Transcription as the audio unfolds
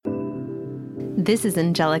This is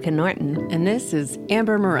Angelica Norton. And this is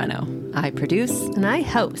Amber Moreno. I produce And I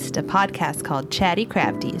host a podcast called Chatty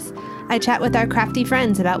Crafties. I chat with our crafty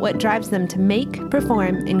friends about what drives them to make,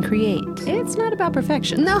 perform, and create. It's not about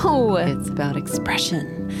perfection. No! It's about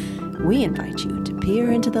expression. We invite you to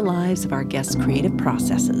peer into the lives of our guests' creative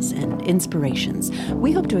processes and inspirations.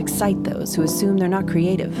 We hope to excite those who assume they're not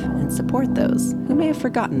creative and support those who may have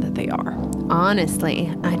forgotten that they are.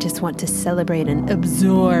 Honestly, I just want to celebrate and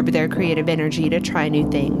absorb their creative energy to try new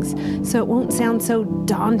things, so it won't sound so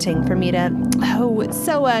daunting for me to,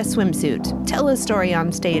 sew a swimsuit, tell a story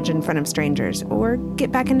on stage in front of strangers, or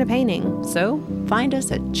get back into painting. So find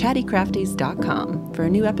us at chattycrafties.com for a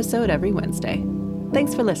new episode every Wednesday.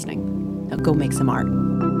 Thanks for listening. Now go make some art.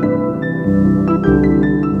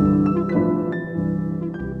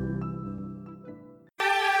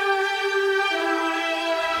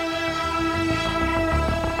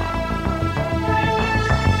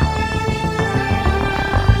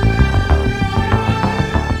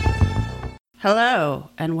 Hello,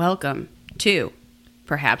 and welcome to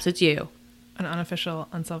Perhaps It's You, an unofficial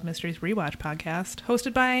Unsolved Mysteries rewatch podcast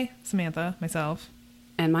hosted by Samantha, myself.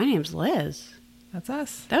 and my name's Liz. That's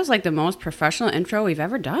us. That was like the most professional intro we've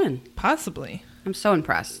ever done. Possibly. I'm so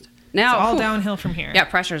impressed. It's Now, all downhill from here. Yeah,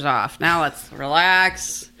 pressure's off. Now let's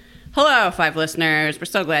relax. Hello, 5 listeners. We're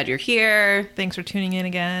so glad you're here. Thanks for tuning in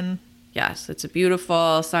again. Yes, it's a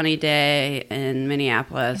beautiful sunny day in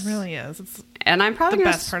Minneapolis. It really is. It's And I'm probably the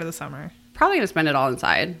gonna best part of the summer. probably gonna spend it all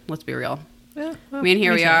inside. Let's be real. Yeah, well, Me and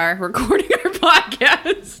here me we too. are recording our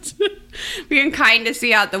podcast. We can kind of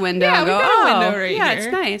see out the window. Yeah, and we've go, got a oh, window right yeah, here.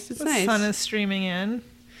 it's nice. It's The nice. sun is streaming in.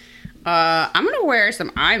 I'm gonna wear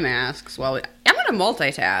some eye masks while I'm gonna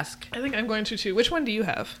multitask. I think I'm going to too. Which one do you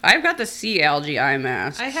have? I've got the sea algae eye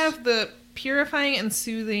mask. I have the purifying and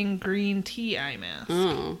soothing green tea eye mask.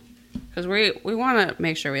 Oh, because we want to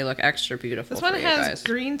make sure we look extra beautiful. This one for you has guys.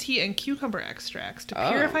 green tea and cucumber extracts to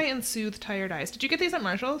Oh. purify and soothe tired eyes. Did you get these at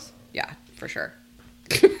Marshall's? Yeah, for sure.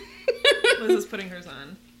 Liz is putting hers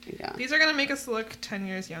on. Yeah, These are going to make us look 10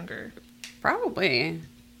 years younger. probably.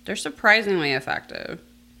 They're surprisingly effective.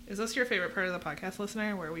 Is this your favorite part of the podcast,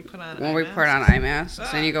 listener, where we put on When eye we masks? put on eye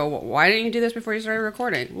masks, and you go, "Why didn't you do this before you started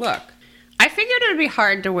recording?" Look, I figured it would be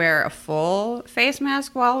hard to wear a full face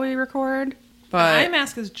mask while we record, but An eye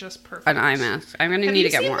mask is just perfect. an eye mask. I'm gonna Have need you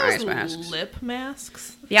to get seen more those eye masks. lip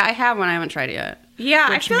masks? Yeah, I have one. I haven't tried it yet. Yeah,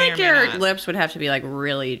 I Which feel may like or may your not. lips would have to be like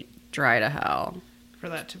really dry to hell. For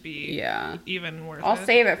that to be Yeah. even worth I'll it.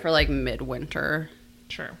 save it for like midwinter.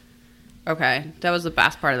 Sure. Okay, that was the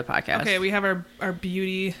best part of the podcast. Okay, we have our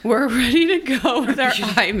beauty. We're ready to go with our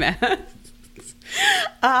eye masks.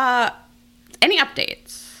 Any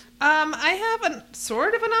updates? I have a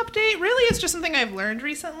sort of an update. Really, it's just something I've learned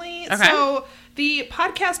recently. Okay. So the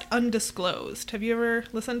podcast Undisclosed. Have you ever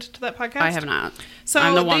listened to that podcast? I have not. So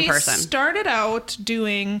I'm the one they person. started out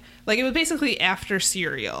doing it was basically after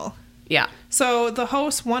Serial. Yeah. So the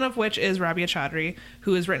host, one of which is Rabia Chaudhry,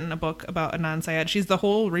 who has written a book about Anand Syed. She's the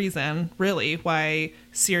whole reason, really, why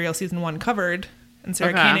Serial Season 1 covered. And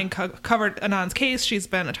Sarah Okay. Koenig covered Anand's case. She's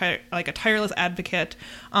been a tireless advocate.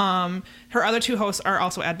 Her other 2 hosts are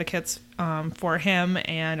also advocates for him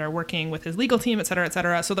and are working with his legal team, et cetera, et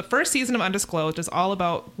cetera. So the first season of Undisclosed is all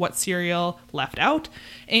about what Serial left out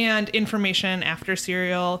and information after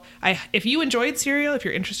Serial. If you enjoyed Serial, if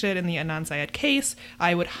you're interested in the Anand Syed case,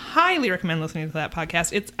 I would highly recommend listening to that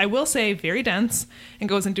podcast. It's, I will say, very dense and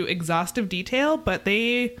goes into exhaustive detail, but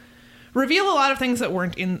they reveal a lot of things that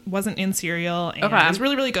wasn't in Serial, and Okay. it's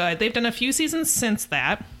really, really good. They've done a few seasons since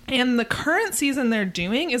that, and the current season they're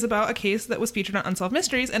doing is about a case that was featured on Unsolved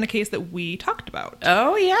Mysteries and a case that we talked about.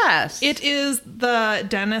 Oh, yes. It is the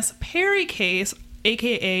Dennis Perry case,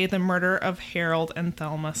 aka the murder of Harold and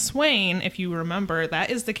Thelma Swain. If you remember,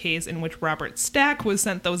 that is the case in which Robert Stack was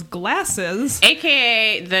sent those glasses.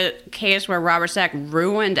 AKA the case where Robert Stack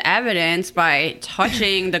ruined evidence by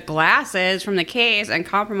touching the glasses from the case and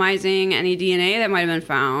compromising any DNA that might have been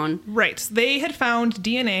found. Right. They had found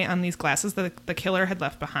DNA on these glasses that the killer had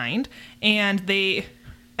left behind. And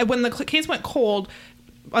when the case went cold,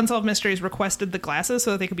 Unsolved Mysteries requested the glasses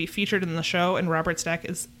so that they could be featured in the show. And Robert Stack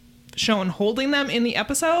is shown holding them in the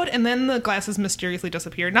episode. And then the glasses mysteriously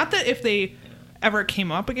disappeared. Not that if they ever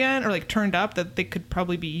came up again or turned up that they could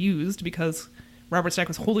probably be used because Robert Stack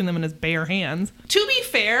was holding them in his bare hands. To be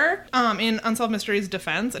fair, in Unsolved Mysteries'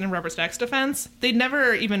 defense and in Robert Stack's defense, they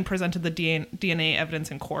never even presented the DNA evidence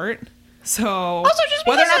in court. So Also, just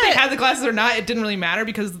whether or because not they it- had the glasses or not, it didn't really matter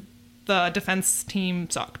because the defense team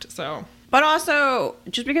sucked. So But also,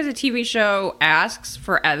 just because a TV show asks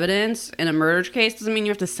for evidence in a murder case doesn't mean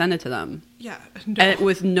you have to send it to them. yeah, And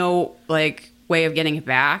with no, way of getting it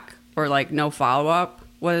back for like no follow-up.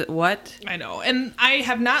 What? I know. And I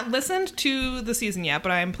have not listened to the season yet,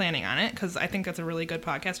 but I am planning on it because I think that's a really good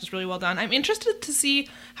podcast. It's really well done. I'm interested to see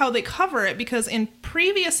how they cover it because in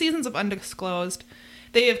previous seasons of Undisclosed,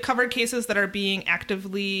 they have covered cases that are being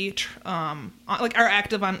actively, are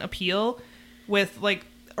active on appeal with like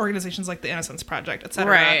organizations like the Innocence Project,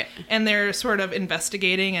 etc. Right. And they're sort of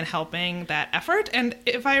investigating and helping that effort. And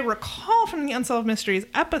if I recall from the Unsolved Mysteries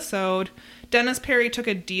episode, Dennis Perry took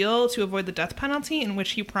a deal to avoid the death penalty in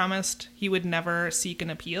which he promised he would never seek an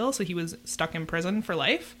appeal, so he was stuck in prison for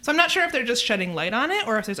life. So I'm not sure if they're just shedding light on it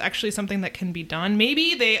or if there's actually something that can be done.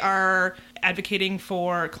 Maybe they are advocating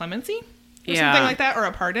for clemency or something like that, or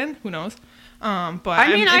a pardon. Who knows? But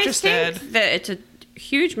I'm interested. I think that it's a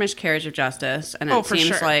huge miscarriage of justice, and it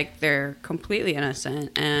seems like they're completely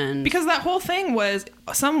innocent. And because that whole thing was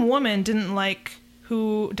some woman didn't like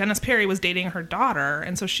who Dennis Perry was dating her daughter,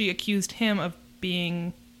 and so she accused him of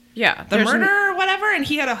being the murderer or whatever, and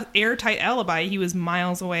he had an airtight alibi. He was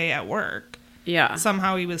miles away at work. Yeah.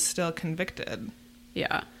 Somehow he was still convicted.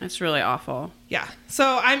 Yeah, it's really awful. Yeah.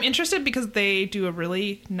 So I'm interested because they do a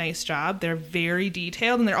really nice job. They're very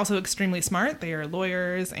detailed, and they're also extremely smart. They are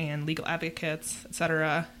lawyers and legal advocates,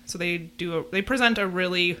 etc. So they present a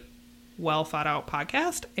really well thought out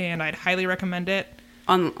podcast, and I'd highly recommend it.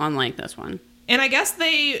 Unlike this one. And I guess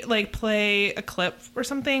they like play a clip or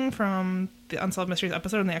something from the Unsolved Mysteries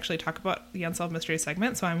episode, and they actually talk about the Unsolved Mysteries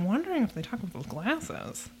segment. So I'm wondering if they talk about those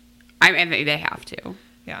glasses. I mean, they have to.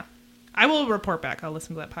 Yeah. I will report back. I'll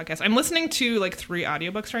listen to that podcast. I'm listening to like 3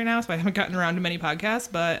 audiobooks right now, so I haven't gotten around to many podcasts,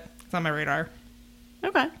 but it's on my radar.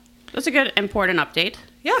 Okay. That's a good, important update.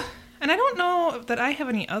 Yeah. And I don't know that I have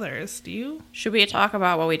any others. Do you? Should we talk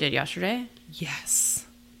about what we did yesterday? Yes.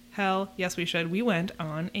 Hell, yes, we should. We went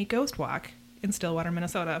on a ghost walk in Stillwater,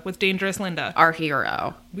 Minnesota with Dangerous Linda. Our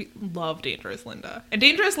hero. We love Dangerous Linda. And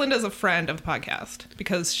Dangerous Linda is a friend of the podcast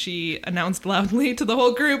because she announced loudly to the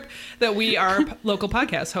whole group that we are local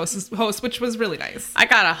podcast hosts, which was really nice. I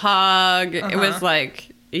got a hug. It was like,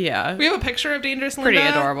 yeah. We have a picture of Dangerous Linda pretty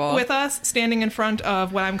adorable with us standing in front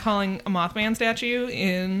of what I'm calling a Mothman statue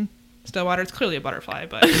in Stillwater. It's clearly a butterfly,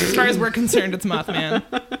 but as far as we're concerned, it's Mothman.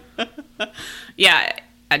 Yeah.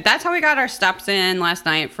 That's how we got our steps in last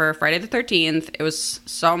night for Friday the 13th. It was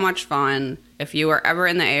so much fun. If you are ever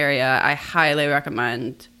in the area, I highly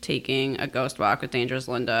recommend taking a ghost walk with Dangerous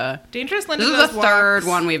Linda. Dangerous Linda This is the third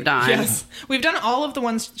one we've done. Yes. We've done all of the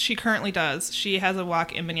ones she currently does. She has a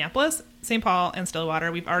walk in Minneapolis, St. Paul, and Stillwater.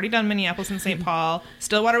 We've already done Minneapolis and St. Paul.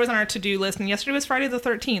 Stillwater was on our to-do list, and yesterday was Friday the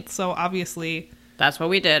 13th, so obviously... That's what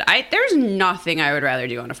we did. There's nothing I would rather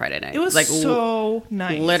do on a Friday night. It was like so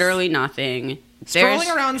nice. Literally nothing. Strolling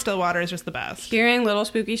around Stillwater is just the best. Hearing little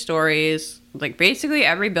spooky stories. Like, basically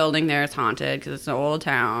every building there is haunted because it's an old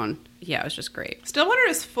town. Yeah, it was just great. Stillwater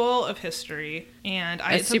is full of history, and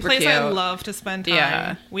it's a place cute. I love to spend time.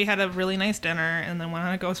 Yeah. We had a really nice dinner and then went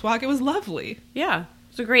on a ghost walk. It was lovely. Yeah, it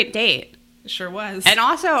was a great date. It sure was. And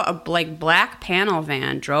also, a black panel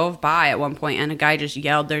van drove by at one point, and a guy just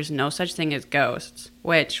yelled, "There's no such thing as ghosts."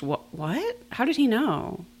 Which, what? How did he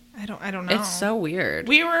know? I don't know. It's so weird.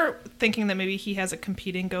 We were thinking that maybe he has a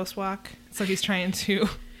competing ghost walk, so he's trying to...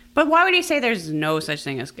 But why would he say there's no such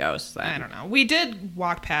thing as ghosts then? I don't know. We did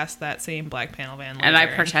walk past that same black panel van later, and I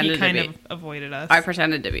pretended he kind of avoided us. I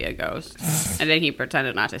pretended to be a ghost, and then he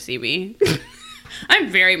pretended not to see me. I'm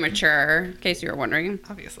very mature, in case you were wondering.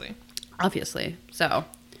 Obviously. So.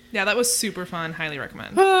 Yeah, that was super fun. Highly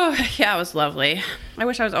recommend. Oh, yeah, it was lovely. I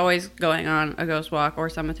wish I was always going on a ghost walk or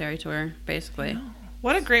cemetery tour, basically.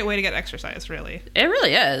 What a great way to get exercise, really. It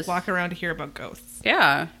really is. Walk around to hear about ghosts.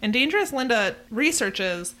 Yeah. And Dangerous Linda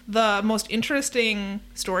researches the most interesting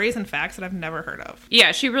stories and facts that I've never heard of.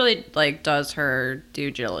 Yeah, she really, does her due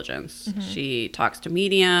diligence. Mm-hmm. She talks to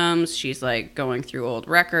mediums. She's, going through old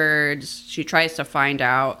records. She tries to find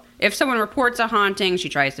out if someone reports a haunting, she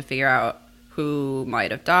tries to figure out who might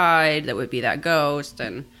have died that would be that ghost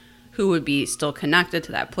and who would be still connected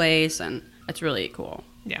to that place, and it's really cool.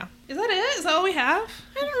 Yeah. Is that it? Is that all we have?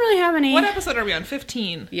 I don't really have any. What episode are we on?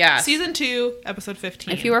 15. Yes. Season 2, episode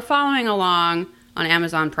 15. If you were following along on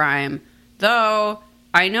Amazon Prime, though,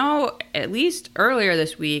 I know at least earlier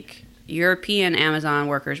this week, European Amazon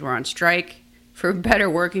workers were on strike for better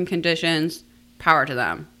working conditions. Power to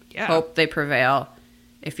them. Yeah. Hope they prevail.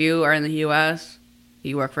 If you are in the U.S.,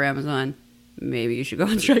 you work for Amazon, maybe you should go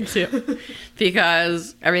on strike too.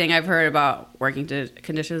 Because everything I've heard about working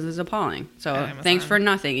conditions is appalling. So thanks for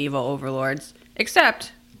nothing, evil overlords.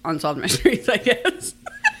 Except Unsolved Mysteries, I guess.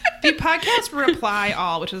 The podcast Reply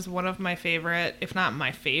All, which is one of my favorite, if not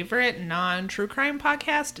my favorite, non-true crime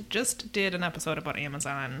podcast, just did an episode about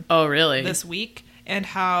Amazon. Oh, really? This week. and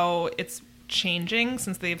how it's changing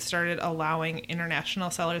since they've started allowing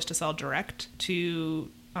international sellers to sell direct to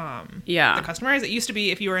the customers. It used to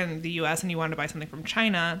be if you were in the US and you wanted to buy something from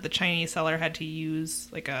China, the Chinese seller had to use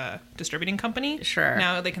like a distributing company. Sure.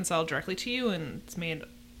 Now they can sell directly to you, and it's made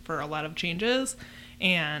for a lot of changes.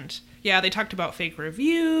 And yeah, they talked about fake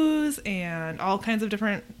reviews and all kinds of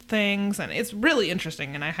different things, and it's really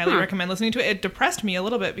interesting, and I highly recommend listening to it. It depressed me a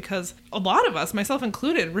little bit because a lot of us, myself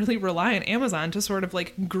included, really rely on Amazon to sort of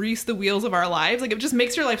like grease the wheels of our lives. Like, it just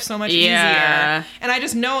makes your life so much easier. And I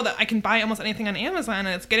just know that I can buy almost anything on Amazon,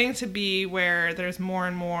 and it's getting to be where there's more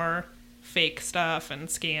and more fake stuff and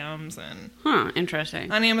scams and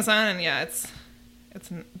Interesting. on Amazon, and yeah, it's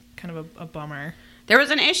kind of a bummer. There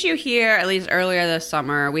was an issue here, at least earlier this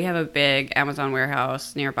summer. We have a big Amazon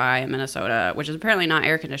warehouse nearby in Minnesota, which is apparently not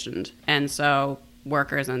air conditioned. And so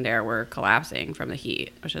workers in there were collapsing from the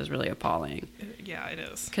heat, which is really appalling. Yeah, it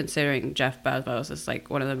is. Considering Jeff Bezos is like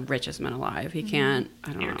one of the richest men alive. He can't,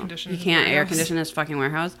 I don't Air know. condition He his can't air warehouse. condition his fucking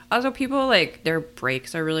warehouse. Also, people, like, their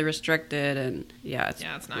breaks are really restricted. And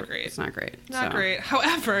it's not great. It's not great. Not So. great.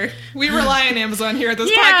 However, we rely on Amazon here at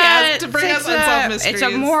this podcast to bring us Unsolved Mysteries. It's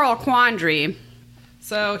a moral quandary.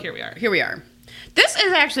 So here we are. Here we are. This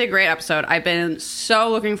is actually a great episode. I've been so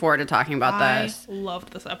looking forward to talking about this. I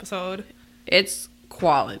loved this episode. It's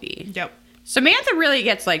quality. Yep. Samantha really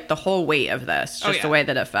gets like the whole weight of this, just yeah. the way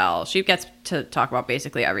that it fell. She gets to talk about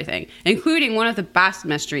basically everything, including one of the best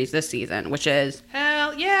mysteries this season, which is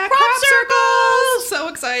Hell yeah, Crop circles! So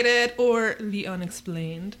excited. Or the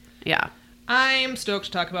unexplained. yeah. I'm stoked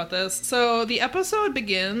to talk about this. So the episode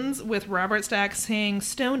begins with Robert Stack saying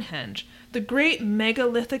Stonehenge, the great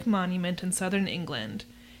megalithic monument in southern England.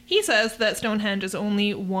 He says that Stonehenge is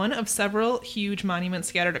only one of several huge monuments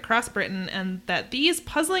scattered across Britain, and that these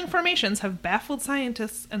puzzling formations have baffled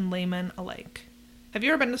scientists and laymen alike. Have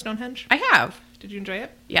you ever been to Stonehenge? I have. Did you enjoy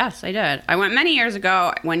it? Yes, I did. I went many years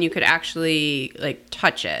ago when you could actually like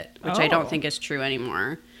touch it, which I don't think is true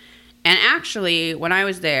anymore. And actually, when I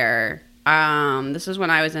was there, this is when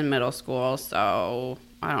I was in middle school, so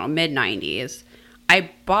I don't know, mid-90s. I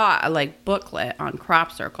bought a like booklet on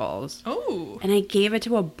crop circles. Oh. And I gave it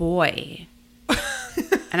to a boy.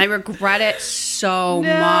 And I regret it so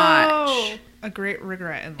much. A great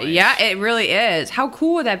regret in life. Yeah, it really is. How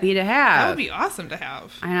cool would that be to have? That would be awesome to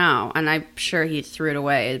have. I know. And I'm sure he threw it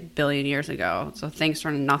away a billion years ago. So thanks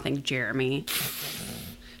for nothing, Jeremy.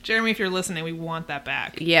 Jeremy, if you're listening, we want that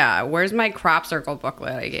back. Yeah, where's my crop circle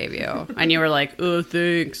booklet I gave you? And you were like, oh,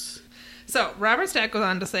 thanks. So, Robert Stack goes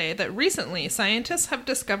on to say that recently, scientists have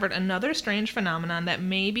discovered another strange phenomenon that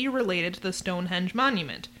may be related to the Stonehenge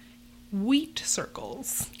monument. Wheat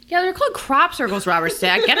circles. Yeah, they're called crop circles, Robert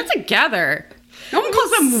Stack. Get it together. No one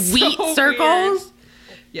calls them wheat So circles.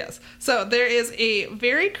 weird. Yes. So, there is a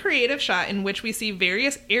very creative shot in which we see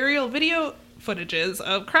various aerial video footages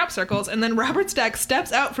of crop circles, and then Robert Stack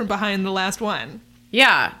steps out from behind the last one.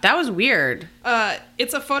 Yeah, that was weird.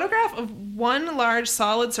 It's a photograph of one large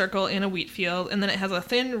solid circle in a wheat field, and then it has a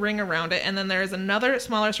thin ring around it, and then there's another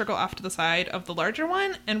smaller circle off to the side of the larger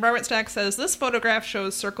one. And Robert Stack says this photograph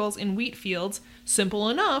shows circles in wheat fields. Simple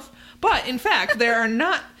enough, but in fact, they are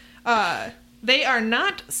not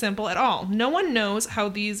simple at all. No one knows how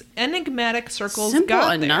these enigmatic circles Simple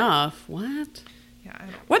got there. enough. What? Yeah, I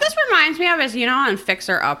don't. What this reminds me of is, you know, on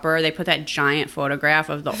Fixer Upper, they put that giant photograph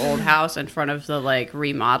of the old house in front of the, like,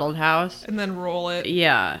 remodeled house. And then roll it.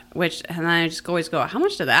 Yeah, and then I just always go, how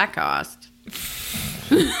much did that cost?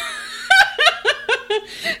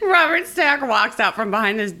 Robert Stack walks out from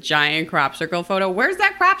behind this giant crop circle photo. Where's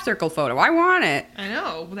that crop circle photo? I want it. I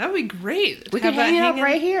know. That would be great. We to could have hang that it up hanging-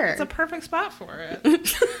 right here. It's a perfect spot for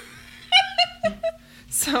it.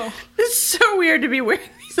 So... It's so weird to be wearing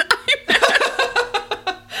these eyebags.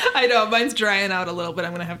 I know, mine's drying out a little bit.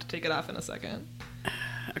 I'm going to have to take it off in a second.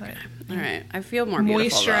 Okay. All right. I feel more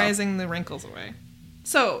beautiful, though. Moisturizing the wrinkles away.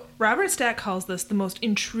 So, Robert Stack calls this the most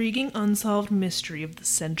intriguing unsolved mystery of the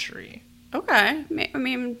century. Okay. I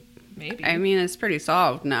mean, Maybe. it's pretty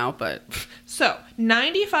solved now, but... So,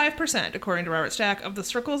 95%, according to Robert Stack, of the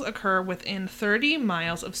circles occur within 30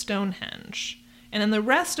 miles of Stonehenge. And then the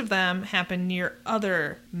rest of them happen near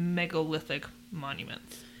other megalithic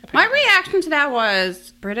monuments. My apparently. reaction to that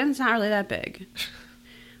was, Britain's not really that big.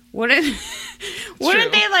 Wouldn't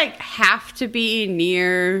they, like, have to be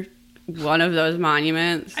near one of those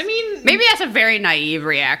monuments? I mean... Maybe that's a very naive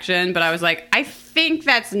reaction, but I was like, I think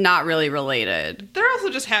that's not really related. There also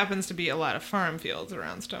just happens to be a lot of farm fields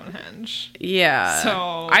around Stonehenge. Yeah.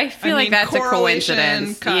 So I feel like that's a correlation,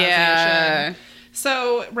 coincidence. causation. Yeah.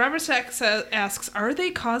 So Robert Stack asks, are they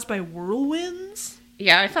caused by whirlwinds?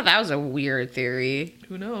 Yeah, I thought that was a weird theory.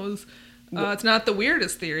 Who knows? It's not the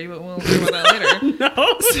weirdest theory, but we'll talk about that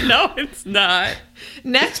later. No, it's not.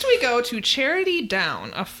 Next, we go to Charity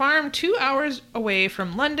Down, a farm 2 hours away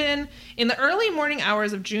from London. In the early morning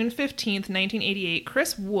hours of June 15th, 1988,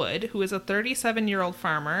 Chris Wood, who is a 37-year-old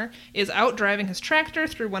farmer, is out driving his tractor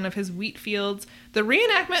through one of his wheat fields. The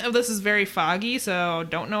reenactment of this is very foggy, so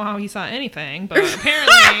don't know how he saw anything, but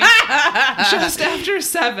apparently, just after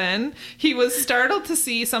 7, he was startled to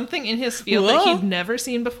see something in his field that he'd never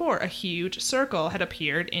seen before. A huge circle had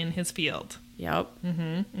appeared in his field. Yep.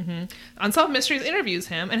 Unsolved Mysteries interviews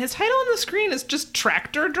him, and his title on the screen is just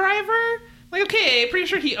tractor driver. Like, okay, pretty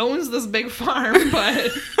sure he owns this big farm,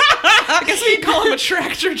 but I guess we can call him a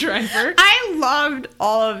tractor driver. I loved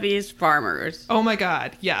all of these farmers. Oh my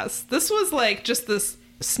god, yes. This was like just this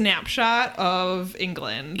snapshot of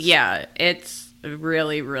England. Yeah, it's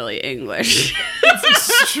really, really English.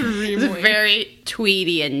 It's extremely. It's very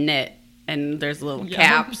tweedy and knit, and there's little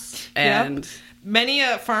caps and... Many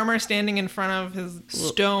a farmer standing in front of his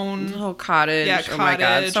stone little cottage. Yeah, oh my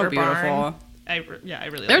god, so or beautiful. Barn. I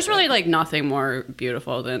really. There's like really it. like nothing more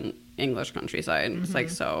beautiful than English countryside. It's like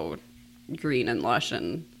so green and lush,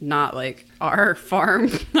 and not like our farm.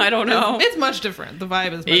 I don't know. It's much different. The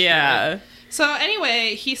vibe is much different. So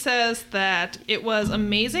anyway, he says that it was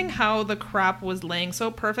amazing how the crop was laying so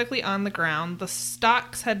perfectly on the ground. The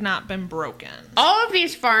stalks had not been broken. All of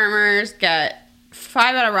these farmers get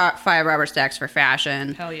 5 out of 5 rubber stacks for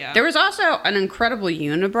fashion. Hell yeah. There was also an incredible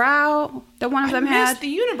unibrow that one of them had.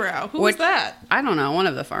 The unibrow. Who was that? I don't know. One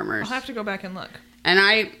of the farmers. I'll have to go back and look. And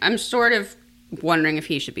I'm sort of wondering if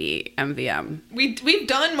he should be MVM. We've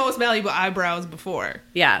done most valuable eyebrows before.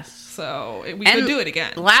 Yes. So we could do it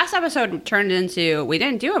again. Last episode turned into, we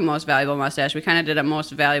didn't do a most valuable mustache. We kind of did a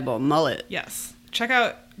most valuable mullet. Yes. Check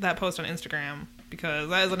out that post on Instagram because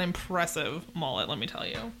that is an impressive mullet, let me tell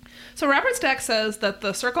you. So Robert Stack says that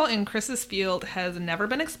the circle in Chris's field has never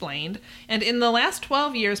been explained, and in the last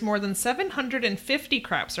 12 years, more than 750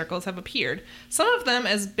 crop circles have appeared, some of them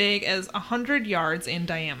as big as 100 yards in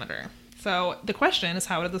diameter. So the question is,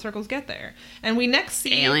 how did the circles get there? And we next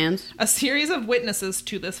see aliens. A series of witnesses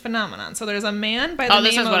to this phenomenon. So there's a man by the name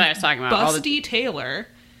this is of what I was talking about. Busty Taylor.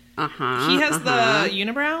 Uh-huh. He has the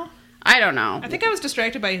unibrow. I don't know. I think I was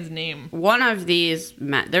distracted by his name. One of these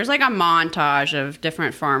men, there's like a montage of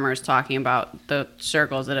different farmers talking about the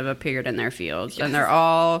circles that have appeared in their fields. Yes. And they're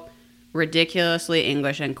all ridiculously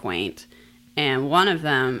English and quaint. And one of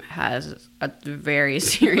them has a very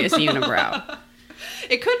serious unibrow.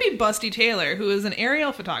 It could be Busty Taylor, who is an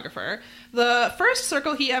aerial photographer. The first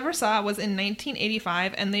circle he ever saw was in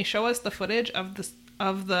 1985, and they show us the footage of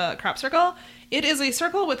the crop circle. It is a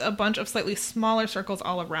circle with a bunch of slightly smaller circles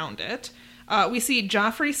all around it. We see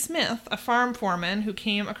Joffrey Smith, a farm foreman who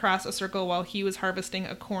came across a circle while he was harvesting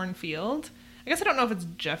a cornfield. I guess I don't know if it's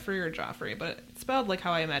Jeffrey or Joffrey, but it's spelled like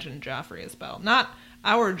how I imagine Joffrey is spelled. Not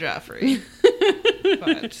our Joffrey,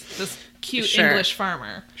 but this cute English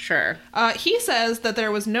farmer. Sure. He says that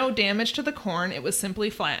there was no damage to the corn. It was simply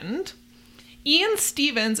flattened. Ian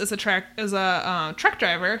Stevens is a truck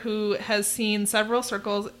driver who has seen several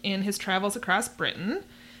circles in his travels across Britain.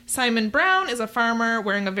 Simon Brown is a farmer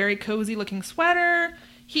wearing a very cozy-looking sweater.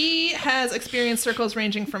 He has experienced circles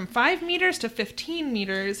ranging from 5 meters to 15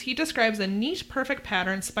 meters. He describes a neat, perfect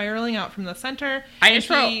pattern spiraling out from the center. I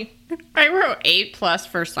wrote 8+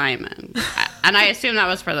 for Simon, and I assume that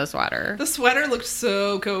was for the sweater. The sweater looked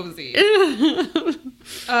so cozy.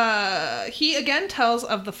 He again tells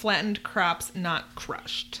of the flattened crops not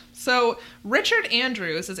crushed. So Richard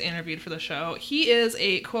Andrews is interviewed for the show. He is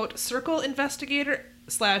a, quote, circle investigator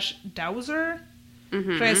 / dowser. Mm-hmm.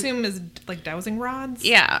 Which I assume is like dowsing rods?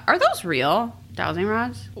 Yeah. Are those real dowsing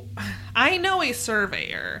rods? I know a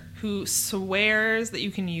surveyor who swears that you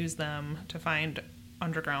can use them to find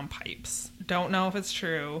underground pipes. Don't know if it's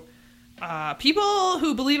true. People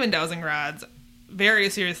who believe in dowsing rods very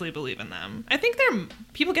seriously believe in them. I think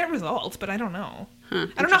people get results, but I don't know. I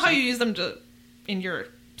don't know how you use them in your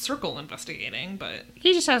circle investigating, but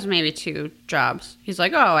he just has maybe 2 jobs. He's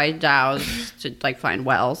like, oh, I douse to like find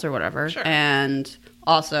wells or whatever, sure. And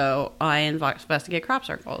also I investigate crop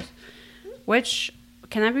circles. Which,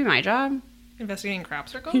 can that be my job? Investigating crop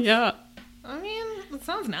circles? Yeah. I mean, that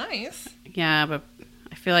sounds nice. Yeah, but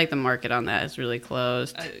I feel like the market on that is really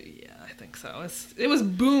closed. Yeah, I think so. It was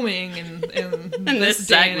booming in in this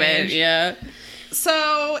segment. Yeah.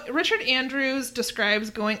 So, Richard Andrews describes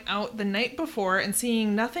going out the night before and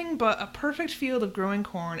seeing nothing but a perfect field of growing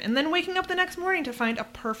corn, and then waking up the next morning to find a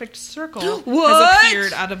perfect circle has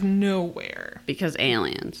appeared out of nowhere. Because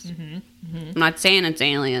aliens. Mm-hmm. Mm-hmm. I'm not saying it's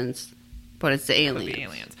aliens, But it's the It aliens. would be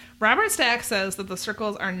aliens. Robert Stack says that the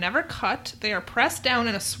circles are never cut. They are pressed down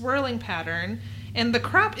in a swirling pattern. And the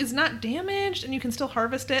crop is not damaged and you can still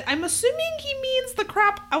harvest it. I'm assuming he means the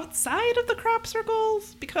crop outside of the crop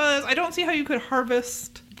circles, because I don't see how you could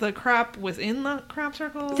harvest the crop within the crop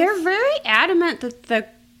circles. They're very adamant that the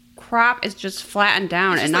crop is just flattened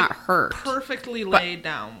down It's and just, not like, hurt. perfectly laid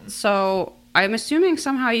down. So I'm assuming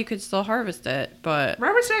somehow you could still harvest it, but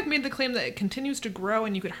Robert Stack made the claim that it continues to grow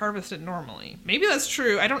and you could harvest it normally. Maybe that's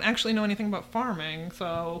true. I don't actually know anything about farming,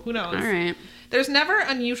 so who knows? all right. There's never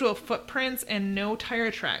unusual footprints and no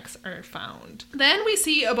tire tracks are found. Then we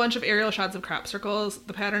see a bunch of aerial shots of crop circles.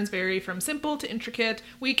 The patterns vary from simple to intricate.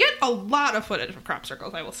 We get a lot of footage of crop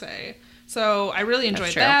circles, I will say. So I really enjoyed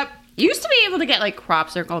That's true. that. You used to be able to get like crop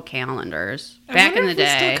circle calendars I back in wonder the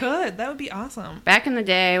if we day. still could. That would be awesome. Back in the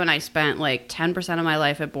day when I spent like 10% of my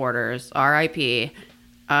life at Borders, RIP,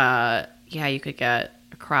 yeah, you could get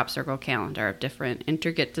a crop circle calendar of different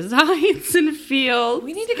intricate designs and fields.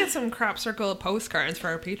 We need to get some crop circle postcards for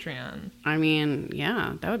our Patreon. I mean,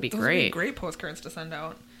 yeah, that would be Those would be great. great postcards to send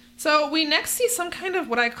out. So we next see some kind of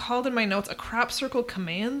what I called in my notes a crop circle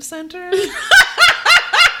command center.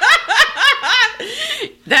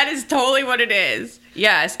 That is totally what it is.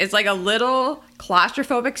 Yes, it's like a little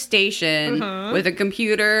claustrophobic station with a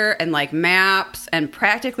computer and like maps and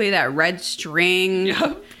practically that red string.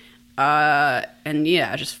 Yep. And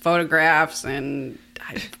yeah, just photographs and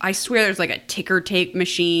I swear there's like a ticker tape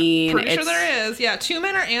machine. Pretty sure there is. Yeah, two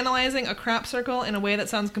men are analyzing a crop circle in a way that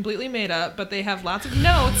sounds completely made up, but they have lots of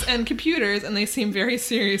notes and computers, and they seem very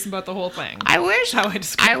serious about the whole thing. I wish How I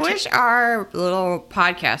described I wish our little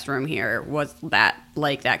podcast room here was that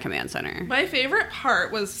like that command center. My favorite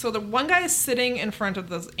part was, so the one guy is sitting in front of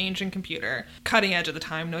this ancient computer, cutting edge at the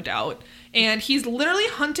time, no doubt, and he's literally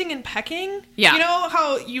hunting and pecking. Yeah. You know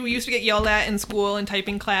how you used to get yelled at in school in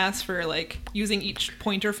typing class for, like, using each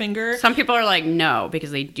pointer finger? Some people are like no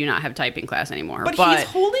because they do not have typing class anymore. But he's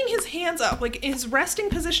holding his hands up, like, his resting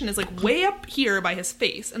position is, like, way up here by his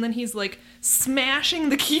face, and then he's, like, smashing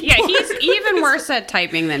the keyboard. yeah, he's even worse at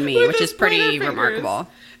typing than me, with which his is pretty pointer fingers. remarkable.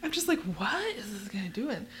 I'm just like, what is this guy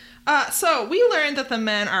doing? So we learned that the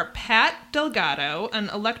men are Pat Delgado, an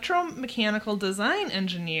electromechanical design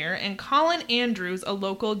engineer, and Colin Andrews, a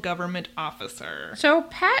local government officer. So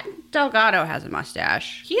Pat Delgado has a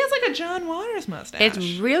mustache. He has like a John Waters mustache.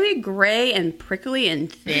 It's really gray and prickly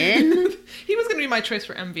and thin. He was going to be my choice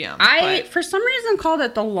for MVM. I, but for some reason, called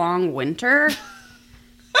it the Long Winter.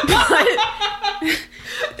 But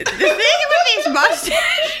the thing with these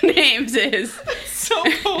mustache names is so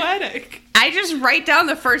poetic. I just write down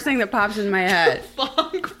the first thing that pops in my head.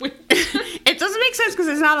 Long winter. It doesn't make sense because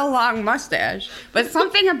it's not a long mustache, but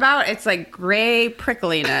something about its like gray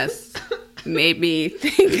prickliness made me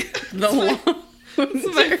think the Long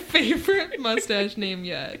It's my Winter. favorite mustache name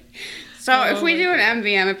yet. So if we my do an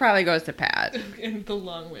MVM, it probably goes to Pat. In the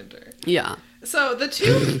long winter. Yeah. So the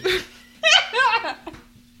two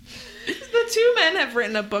the two men have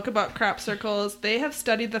written a book about crop circles. They have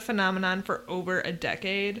studied the phenomenon for over a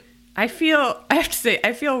decade. I have to say,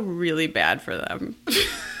 I feel really bad for them.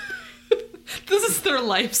 This is their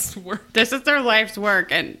life's work. This is their life's work,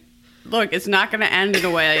 and look, it's not going to end in a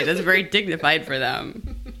way that's very dignified for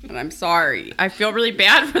them. And I'm sorry. I feel really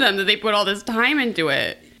bad for them that they put all this time into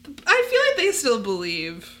it. I feel like they still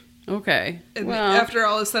believe, Okay. and Well, after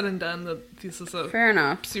all is said and done, that this is a fair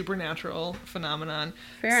enough. supernatural phenomenon.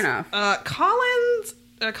 Fair enough.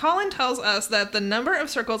 Colin tells us that the number of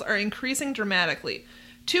circles are increasing dramatically.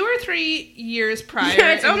 2 or 3 years prior.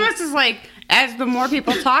 Yeah, it's almost as like, as the more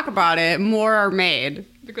people talk about it, more are made.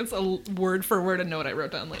 I think it's a word for word a note I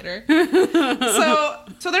wrote down later.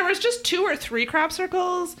 So there was just 2 or 3 crop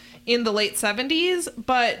circles in the late 70s,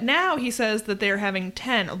 but now he says that they're having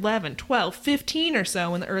 10, 11, 12, 15 or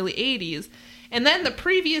so in the early 80s. And then the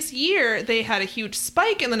previous year, they had a huge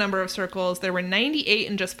spike in the number of circles. There were 98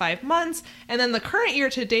 in just 5 months. And then the current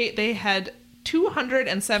year to date, they had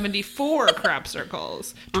 274 crop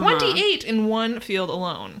circles. 28 in one field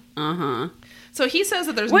alone. Uh-huh. So he says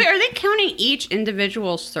that there's... Wait, are they counting each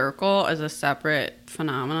individual circle as a separate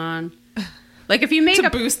phenomenon? Like if you make to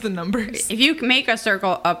boost the numbers. if you make a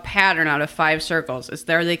circle, a pattern out of 5 circles,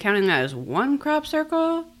 are they counting that as one crop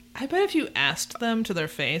circle? I bet if you asked them to their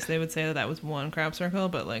face, they would say that that was one crop circle,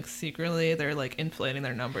 but like secretly they're like inflating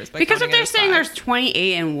their numbers by Because if counting it they're as saying 5. there's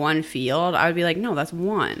 28 in one field, I would be like, no, that's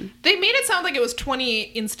one. They made it sound like it was 20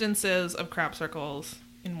 instances of crop circles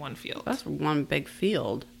in one field. That's one big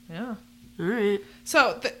field. Yeah. All right.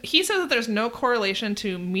 So he says that there's no correlation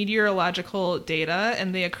to meteorological data,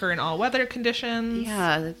 and they occur in all weather conditions.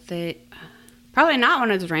 Yeah, they probably not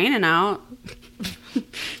when it's raining out.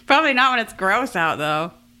 Probably not when it's gross out,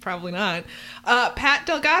 though. Probably not. Pat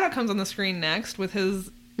Delgado comes on the screen next with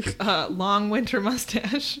his long winter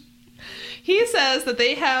mustache. He says that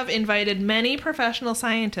they have invited many professional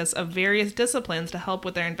scientists of various disciplines to help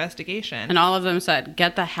with their investigation. And all of them said,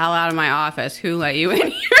 "Get the hell out of my office. Who let you in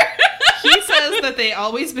here?" He says that they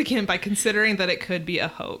always begin by considering that it could be a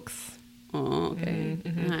hoax. Oh, okay.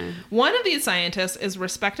 Right. One of these scientists is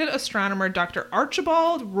respected astronomer Dr.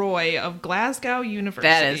 Archibald Roy of Glasgow University.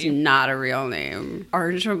 That is not a real name.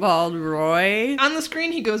 Archibald Roy? On the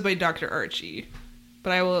screen, he goes by Dr. Archie,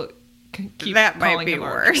 but I will keep That might calling be him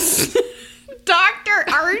worse. Dr.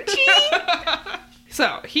 Archie?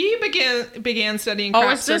 So he began studying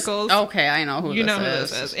crop circles. Okay, I know who this is. You know who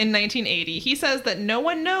this is. In 1980, he says that no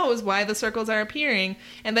one knows why the circles are appearing,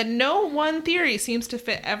 and that no one theory seems to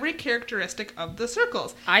fit every characteristic of the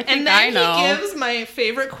circles. I think and then I know. he gives my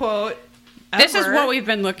favorite quote This is ever. what we've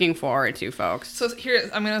been looking forward to, folks. So here,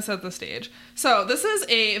 I'm going to set the stage. So this is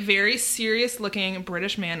a very serious-looking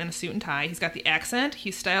British man in a suit and tie. He's got the accent.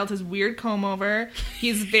 He's styled his weird comb over.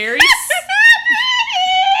 He's very...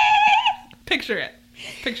 Picture it.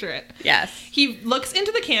 Picture it. Yes. He looks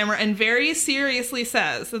into the camera and very seriously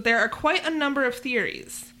says that there are quite a number of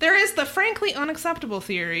theories. There is the frankly unacceptable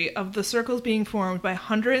theory of the circles being formed by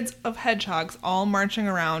hundreds of hedgehogs all marching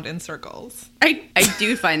around in circles. I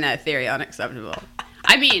do find that theory unacceptable.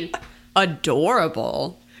 I mean,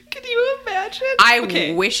 adorable. Can you imagine?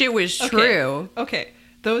 I wish it was true. Okay.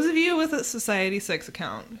 Those of you with a Society 6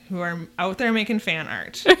 account who are out there making fan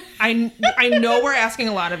art, I know we're asking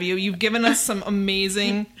a lot of you. You've given us some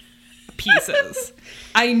amazing pieces.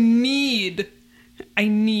 I need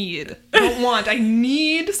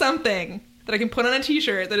something that I can put on a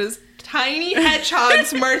t-shirt that is tiny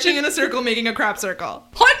hedgehogs marching in a circle making a crop circle.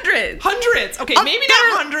 Hundreds. Okay, maybe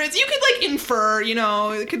not hundreds. You could like infer,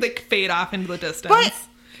 it could like fade off into the distance. But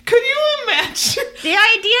could you imagine? the idea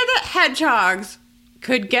that hedgehogs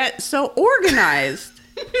could get so organized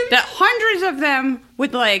that hundreds of them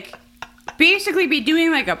would like basically be doing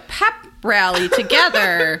like a pep rally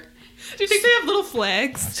together. Do you think they have little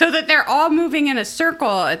flags? So that they're all moving in a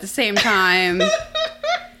circle at the same time.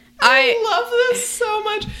 I love this so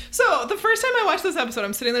much. So the first time I watched this episode,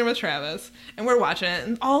 I'm sitting there with Travis, and we're watching it,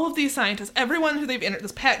 and all of these scientists, everyone who they've interviewed,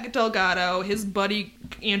 this Pat Delgado, his buddy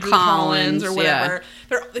Andrew Collins or whatever,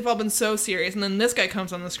 they've all been so serious. And then this guy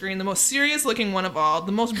comes on the screen, the most serious looking one of all,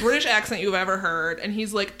 the most British accent you've ever heard, and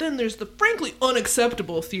he's like, then there's the frankly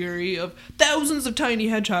unacceptable theory of thousands of tiny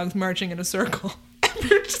hedgehogs marching in a circle. And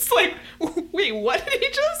we're just like, wait, what did he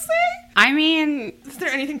just say? I mean, Is there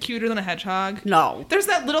anything cuter than a hedgehog? no. There's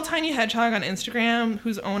that little tiny hedgehog on Instagram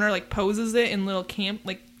whose owner like poses it in little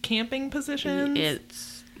camping positions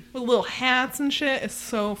It's... with little hats and shit. It's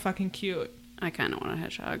so fucking cute. I kind of want a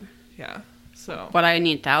hedgehog. Yeah. So But I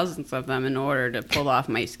need thousands of them in order to pull off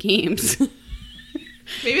my schemes.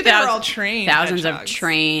 maybe they were all trained. Thousands of hedgehogs.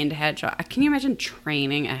 trained hedgehogs. Can you imagine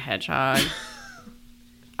training a hedgehog?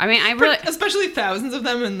 I mean, especially thousands of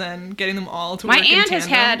them, and then getting them all to my work in aunt has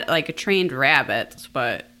tandem. had like a trained rabbits,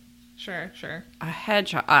 but Sure. a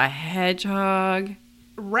hedgehog.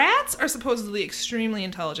 Rats are supposedly extremely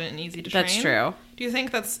intelligent and easy to train. That's true. Do you think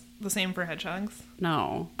that's the same for hedgehogs?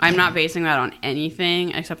 No, I'm not basing that on anything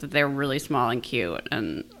except that they're really small and cute,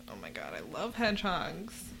 and Oh my god, I love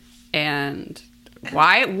hedgehogs.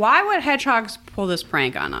 why would hedgehogs pull this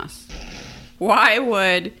prank on us? Why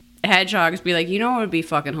would hedgehogs be like, you know what would be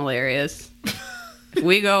fucking hilarious? If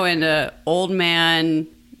we go into old man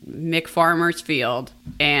Mick Farmer's field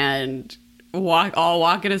and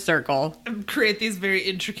walk in a circle. And create these very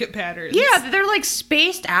intricate patterns. Yeah, they're like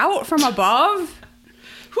spaced out from above.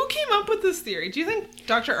 Who came up with this theory? Do you think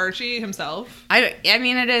Dr. Archie himself? I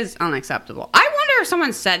mean, it is unacceptable. I wonder if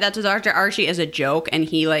someone said that to Dr. Archie as a joke and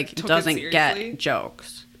he like Took it doesn't seriously? get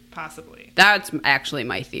jokes. Possibly. That's actually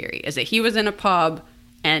my theory, is that he was in a pub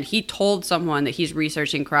and he told someone that he's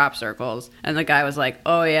researching crop circles, and the guy was like,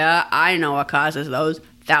 oh yeah, I know what causes those,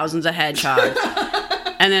 thousands of hedgehogs.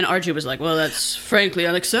 And then Archie was like, well, that's frankly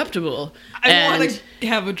unacceptable. I want to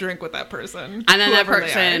have a drink with that person. And then that whoever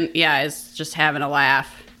they person, are. yeah, is just having a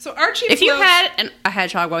laugh. So Archie If you floats- had a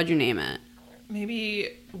hedgehog, what would you name it? Maybe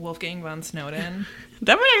Wolfgang von Snowden.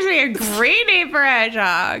 That would actually be a great name for a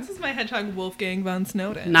hedgehog. This is my hedgehog, Wolfgang von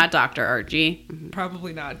Snowden. Not Dr. Archie.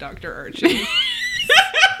 Probably not Dr. Archie.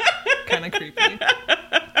 Kind of creepy.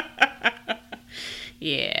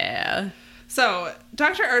 Yeah. So,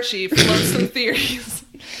 Dr. Archie floats some theories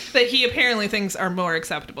that he apparently thinks are more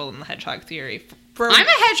acceptable than the hedgehog theory. I'm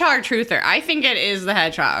a hedgehog truther. I think it is the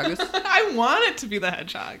hedgehogs. I want it to be the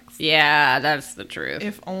hedgehogs. Yeah, that's the truth.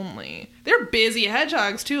 If only. They're busy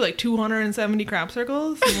hedgehogs, too. Like 270 crop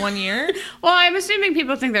circles in 1 year. Well, I'm assuming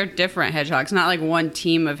people think they're different hedgehogs, not like one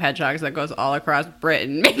team of hedgehogs that goes all across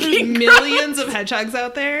Britain. Making Millions of hedgehogs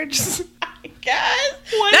out there. Just, I guess.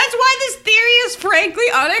 That's why this theory is frankly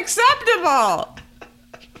unacceptable.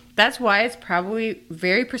 That's why it's probably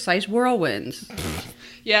very precise whirlwinds.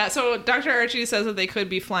 yeah, so Dr. Archie says that they could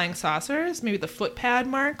be flying saucers, maybe the footpad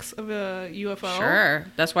marks of a UFO. Sure.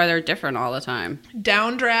 That's why they're different all the time.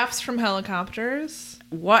 Downdrafts from helicopters.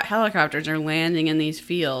 What helicopters are landing in these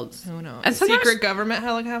fields? Who knows? And Secret government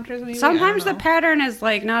helicopters, maybe? Sometimes I the don't know. pattern is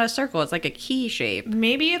like not a circle, it's like a key shape.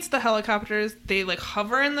 Maybe it's the helicopters. They like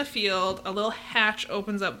hover in the field. A little hatch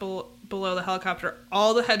opens up below the helicopter.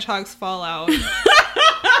 All the hedgehogs fall out.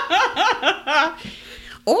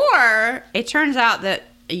 Or it turns out that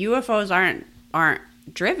UFOs aren't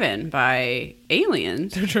driven by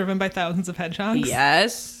aliens. They're driven by thousands of hedgehogs.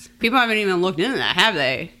 Yes. People haven't even looked into that, have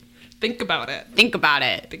they? Think about it. Think about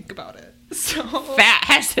it. Think about it. So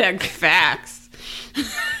Hashtag facts.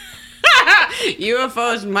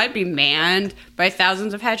 UFOs might be manned by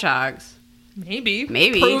thousands of hedgehogs. maybe.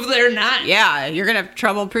 Prove they're not. Yeah, you're going to have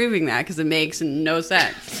trouble proving that because it makes no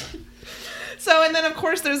sense. So, and then of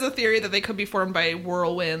course there's a theory that they could be formed by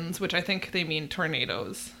whirlwinds, which I think they mean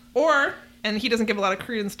tornadoes. Or, and he doesn't give a lot of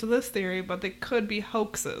credence to this theory, but they could be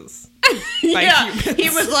hoaxes. By Yeah, humans. he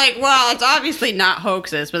was like, well, it's obviously not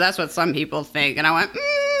hoaxes, but that's what some people think. And I went,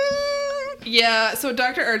 Yeah, so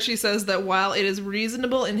Dr. Archie says that while it is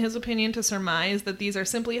reasonable in his opinion to surmise that these are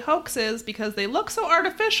simply hoaxes because they look so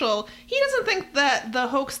artificial, he doesn't think that the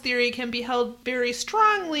hoax theory can be held very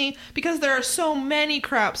strongly because there are so many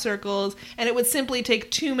crop circles and it would simply take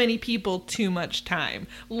too many people too much time.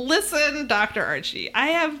 Listen, Dr. Archie, I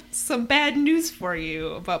have some bad news for you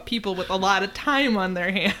about people with a lot of time on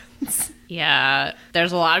their hands. yeah,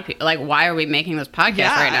 there's a lot of people. Like, why are we making this podcast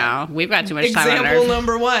Yeah. right now? We've got too much time on Example our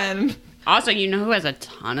number one. Also, you know who has a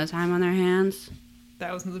ton of time on their hands?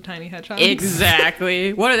 Thousands of tiny hedgehogs.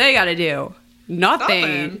 Exactly. What do they got to do? Nothing.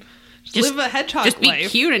 Nothing. Just live a hedgehog Just be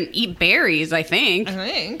life. cute and eat berries, I think. I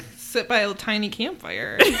think. Sit by a tiny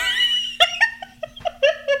campfire.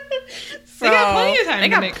 So, They got plenty of time They to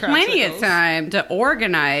got make crop plenty of circles. time to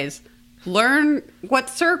organize, learn what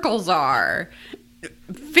circles are,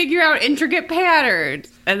 figure out intricate patterns,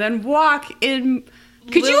 and then walk in.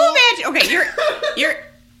 Could you imagine? Okay, you're.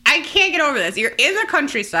 I can't get over this. You're in the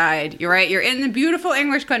countryside. You're right. You're in the beautiful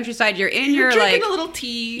English countryside. You're in You're your drinking like. a little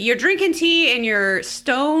tea. You're drinking tea in your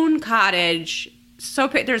stone cottage. So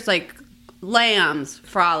there's like lambs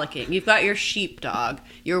frolicking. You've got your sheepdog.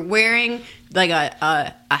 You're wearing like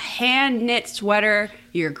a hand knit sweater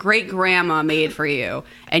your great grandma made for you,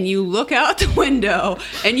 and you look out the window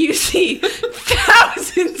and you see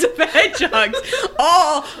thousands of hedgehogs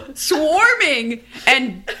all swarming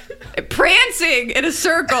and prancing in a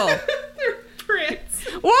circle. They're prints.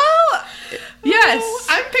 Well, yes. Oh,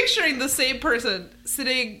 I'm picturing the same person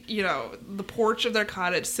sitting, the porch of their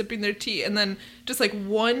cottage, sipping their tea, and then just like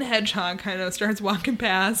one hedgehog kind of starts walking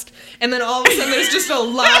past, and then all of a sudden there's just a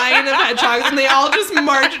line of hedgehogs, and they all just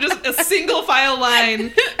march, just a single file line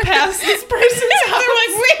past this person's house. They're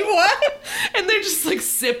like, wait, what? And they're just like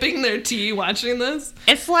sipping their tea, watching this.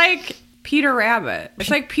 It's like Peter Rabbit. It's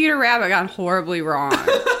like Peter Rabbit gone horribly wrong.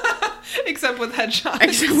 Except with hedgehogs.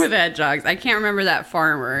 Except with hedgehogs. I can't remember that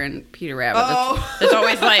farmer in Peter Rabbit. Oh. That's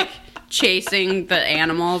always like chasing the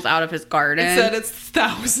animals out of his garden. It said it's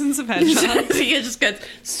thousands of hedgehogs. He just gets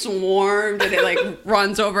swarmed and it like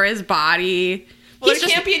runs over his body. Well, He's there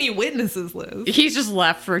just- can't be any witnesses, Liz. He's just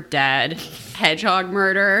left for dead. Hedgehog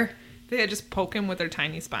murder. They just poke him with their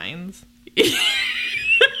tiny spines.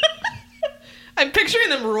 I'm picturing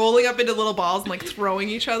them rolling up into little balls and like throwing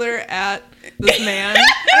each other at this man. I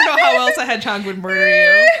don't know how else a hedgehog would murder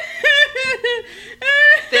you.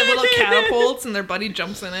 They have little catapults and their buddy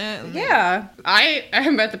jumps in it. And Yeah. I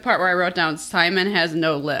am at the part where I wrote down Simon has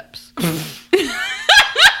no lips.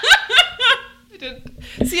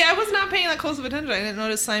 See, I was not paying that close of attention. I didn't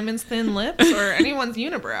notice Simon's thin lips or anyone's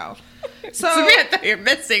unibrow. Samantha, you're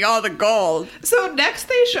missing all the gold. So next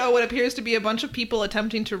they show what appears to be a bunch of people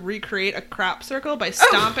attempting to recreate a crop circle by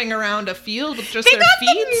stomping around a field with just They their got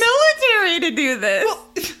feet. the military to do this. Well,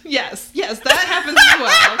 yes, that happens as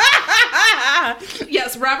well.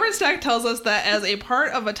 Yes, Robert Stack tells us that as a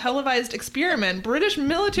part of a televised experiment, British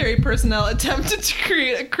military personnel attempted to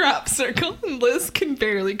create a crop circle, and Liz can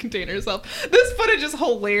barely contain herself. This footage is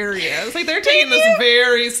hilarious. Like, they're taking this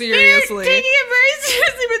very seriously. They're taking it very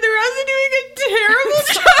seriously, but they're also doing a terrible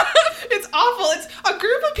job. It's awful. It's a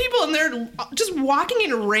group of people and they're just walking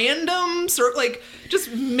in random,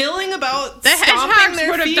 just milling about, The stomping hedgehogs their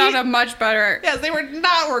would have feet. done a much better. Yes, they were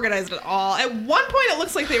not organized at all. At one point, it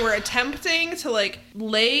looks like they were attempting to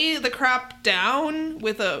lay the crop down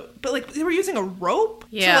with they were using a rope.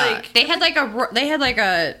 Yeah, they had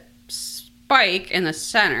a spike in the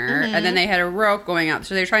center, and then they had a rope going out.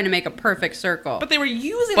 So they were trying to make a perfect circle. But they were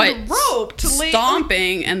using the rope to lay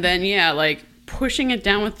stomping, and then pushing it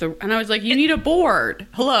down with the. And I was like, you need a board.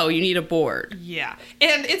 Hello, you need a board. Yeah.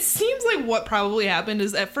 And it seems like what probably happened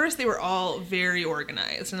is at first they were all very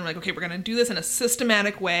organized. And they're like, okay, we're going to do this in a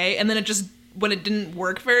systematic way. And then when it didn't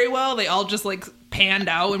work very well, they all just panned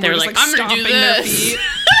out and They were were just like, I'm gonna stomping do their this. feet.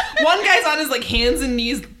 One guy's on his hands and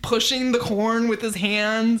knees pushing the corn with his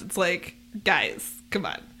hands. It's like, guys, come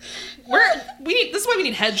on. This is why we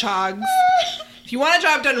need hedgehogs. If you want a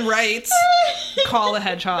job done right, call the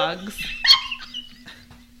hedgehogs.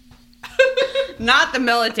 Not the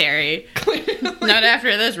military. Not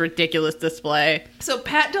after this ridiculous display. So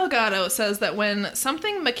Pat Delgado says that when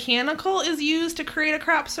something mechanical is used to create a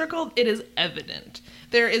crop circle, it is evident.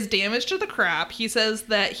 There is damage to the crop. He says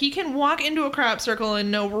that he can walk into a crop circle and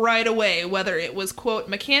know right away whether it was, quote,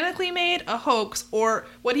 mechanically made, a hoax, or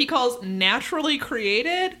what he calls naturally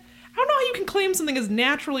created. I don't know how you can claim something is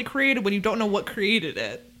naturally created when you don't know what created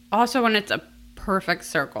it. Also, when it's a perfect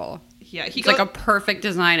circle. Yeah, It's like a perfect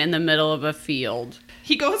design in the middle of a field.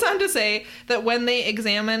 He goes on to say that when they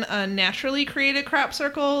examine a naturally created crop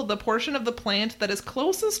circle, the portion of the plant that is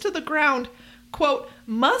closest to the ground, quote,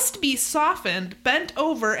 must be softened, bent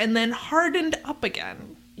over, and then hardened up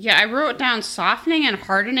again. Yeah, I wrote down softening and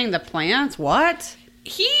hardening the plants. What?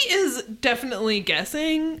 He is definitely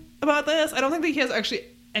guessing about this. I don't think that he has actually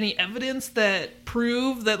any evidence that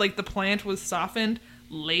prove that the plant was softened,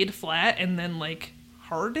 laid flat, and then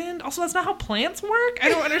hardened. Also, that's not how plants work. I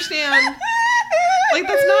don't understand.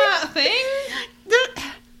 That's not a thing.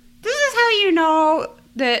 This is how you know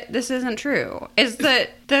that this isn't true. Is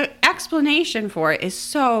that the explanation for it is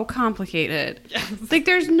so complicated. Yes.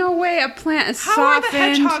 There's no way a plant is How softened, are the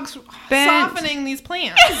hedgehogs bent, softening these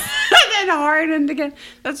plants? and then hardened again.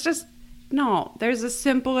 That's just no. There's a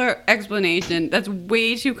simpler explanation that's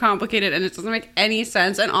way too complicated and it doesn't make any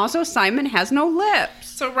sense. And also, Simon has no lips.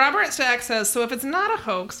 So Robert Stack says, so if it's not a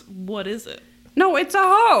hoax, what is it? No, it's a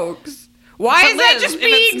hoax. Why But is that Liz, just if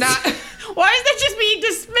being? it's not- Why is that just being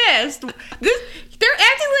dismissed? They're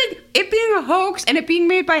acting like it being a hoax and it being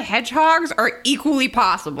made by hedgehogs are equally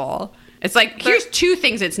possible. It's here's two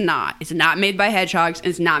things it's not. It's not made by hedgehogs and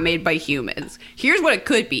it's not made by humans. Here's what it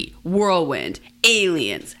could be. Whirlwind,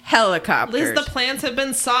 aliens, helicopters. Liz, the plants have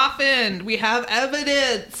been softened. We have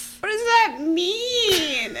evidence. What does that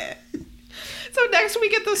mean? So next we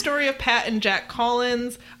get the story of Pat and Jack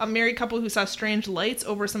Collins, a married couple who saw strange lights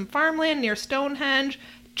over some farmland near Stonehenge.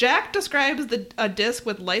 Jack describes a disc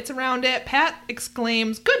with lights around it. Pat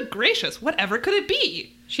exclaims, "Good gracious, whatever could it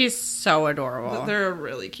be?" She's so adorable. They're a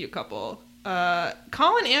really cute couple.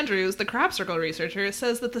 Colin Andrews, the crop circle researcher,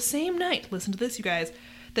 says that the same night, listen to this, you guys,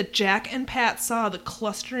 that Jack and Pat saw the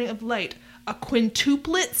clustering of light, a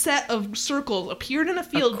quintuplet set of circles appeared in a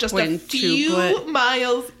field just a few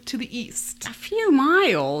miles to the east. A few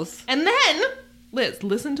miles? And then, Liz,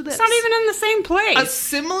 listen to this. It's not even in the same place. A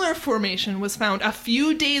similar formation was found a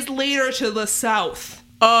few days later to the south.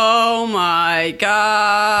 Oh my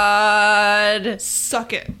god.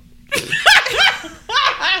 Suck it.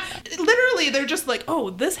 Literally, they're just like, oh,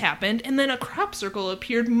 this happened, and then a crop circle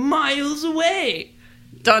appeared miles away.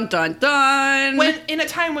 Dun dun dun. When in a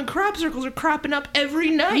time when crop circles are cropping up every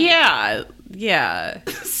night. Yeah.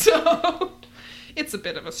 So it's a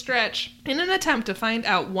bit of a stretch. In an attempt to find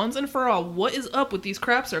out once and for all what is up with these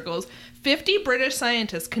crop circles, 50 British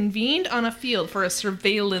scientists convened on a field for a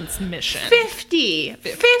surveillance mission. 50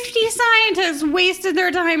 scientists wasted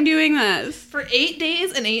their time doing this. For 8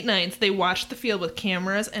 days and 8 nights, they watched the field with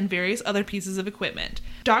cameras and various other pieces of equipment.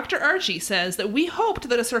 Dr. Archie says that we hoped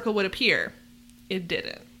that a circle would appear. It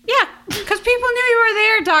didn't. Yeah, because people knew you were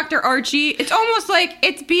there, Dr. Archie. It's almost like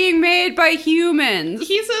it's being made by humans.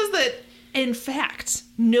 He says that, in fact,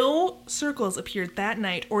 no circles appeared that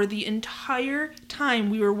night or the entire time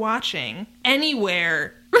we were watching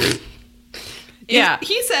anywhere. Yeah.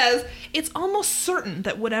 He says it's almost certain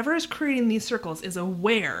that whatever is creating these circles is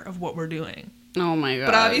aware of what we're doing. Oh my god.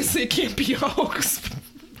 But obviously it can't be a hoax.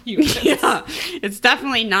 Humans. Yeah, it's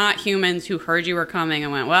definitely not humans who heard you were coming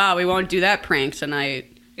and went, well, we won't do that prank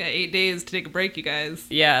tonight. We got 8 days to take a break, you guys.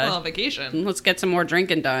 Yeah. Well, vacation. Let's get some more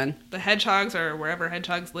drinking done. The hedgehogs are wherever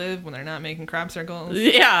hedgehogs live when they're not making crop circles.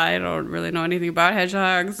 Yeah, I don't really know anything about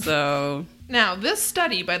hedgehogs, so... Now, this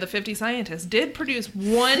study by the 50 scientists did produce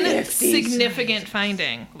one significant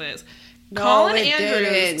finding, Liz. Colin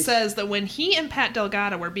Andrews says that when he and Pat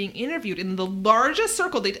Delgado were being interviewed in the largest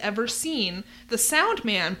circle they'd ever seen, the sound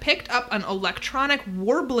man picked up an electronic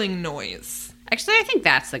warbling noise. Actually, I think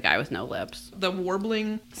that's the guy with no lips. The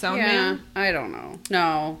warbling sound Yeah, man? I don't know.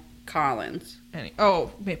 No, Collins.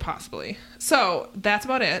 Maybe possibly. So that's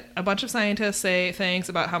about it. A bunch of scientists say things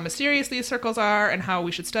about how mysterious these circles are and how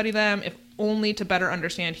we should study them, if only to better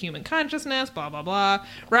understand human consciousness, blah, blah, blah.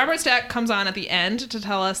 Robert Stack comes on at the end to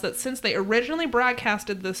tell us that since they originally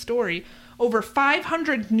broadcasted this story, over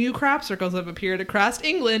 500 new crop circles have appeared across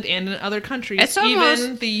England and in other countries,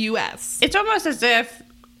 even the U.S. It's almost as if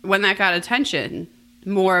when that got attention,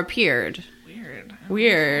 more appeared.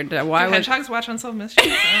 Weird. Why would hedgehogs watch Unsolved Mysteries?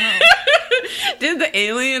 I don't know. Did the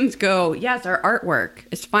aliens go, yes, our artwork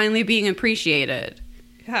is finally being appreciated?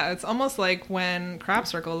 Yeah, it's almost like when Crop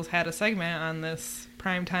Circles had a segment on this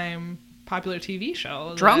primetime popular TV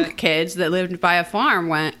show. Drunk kids that lived by a farm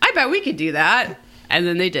went, I bet we could do that. And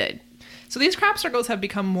then they did. So these crop circles have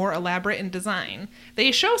become more elaborate in design.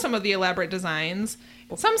 They show some of the elaborate designs.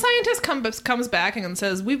 Some scientist comes back and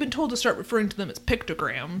says, we've been told to start referring to them as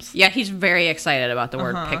pictograms. Yeah, he's very excited about the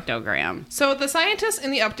word pictogram. So the scientists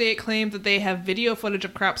in the update claim that they have video footage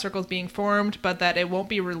of crop circles being formed, but that it won't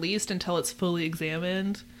be released until it's fully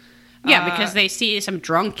examined. Yeah, because they see some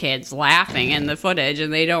drunk kids laughing in the footage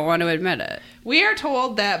and they don't want to admit it. We are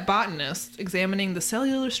told that botanists examining the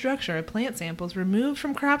cellular structure of plant samples removed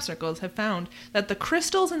from crop circles have found that the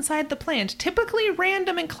crystals inside the plant, typically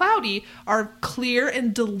random and cloudy, are clear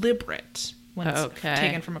and deliberate when it's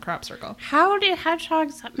taken from a crop circle. How did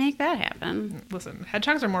hedgehogs make that happen? Listen,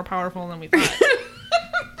 hedgehogs are more powerful than we thought.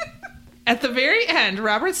 At the very end,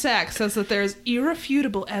 Robert Stack says that there's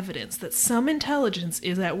irrefutable evidence that some intelligence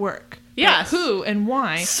is at work. Yes. But who and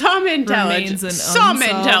why some intelligence. Some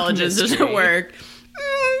intelligence is at work.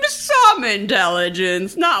 Some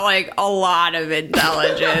intelligence. Not like a lot of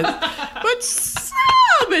intelligence. But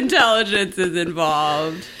some intelligence is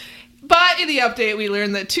involved. But in the update, we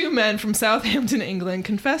learned that 2 men from Southampton, England,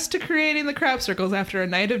 confessed to creating the crop circles after a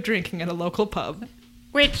night of drinking at a local pub.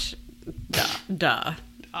 Which, duh.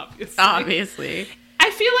 Obviously. I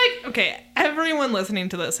feel like, everyone listening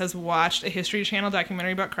to this has watched a History Channel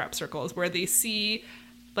documentary about crop circles where they see,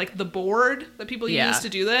 like, the board that people use to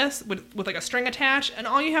do this with like, a string attached, and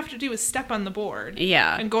all you have to do is step on the board.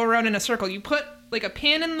 Yeah. And go around in a circle. You put, like, a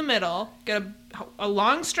pin in the middle, get a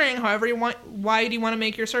long string, however wide you want to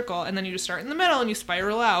make your circle, and then you just start in the middle and you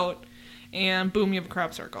spiral out, and boom, you have a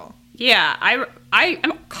crop circle. Yeah, I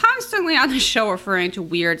am constantly on the show referring to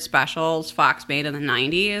weird specials Fox made in the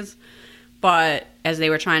 90s, but as they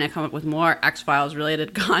were trying to come up with more X-Files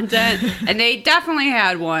related content, and they definitely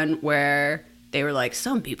had one where they were like,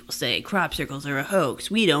 some people say crop circles are a hoax,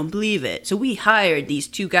 we don't believe it, so we hired these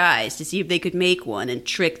 2 guys to see if they could make one and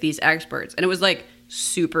trick these experts, and it was like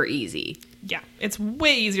super easy. Yeah, it's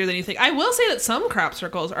way easier than you think. I will say that some crop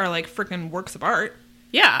circles are like freaking works of art.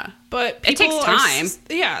 Yeah, but it takes time.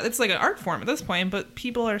 It's like an art form at this point, but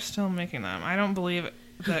people are still making them. I don't believe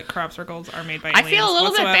that crop circles are made by aliens. I feel a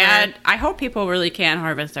little bit bad. I hope people really can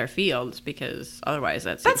harvest their fields, because otherwise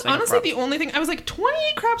that's like honestly the only thing. I was like,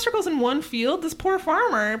 28 crop circles in one field? This poor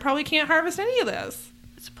farmer probably can't harvest any of this.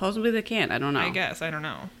 Supposedly they can. I don't know. I guess. I don't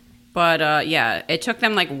know. But, yeah, it took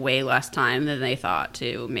them, like, way less time than they thought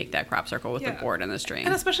to make that crop circle with the board and the string.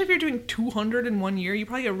 And especially if you're doing 200 in 1 year, you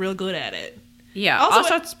probably get real good at it. Yeah.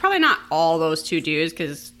 Also it's probably not all those 2 dudes,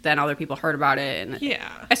 because then other people heard about it. And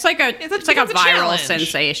it's like a viral challenge.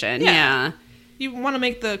 Sensation. Yeah. You want to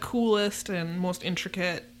make the coolest and most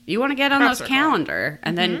intricate. You want to get on those calendar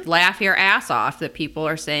and then laugh your ass off that people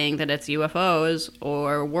are saying that it's UFOs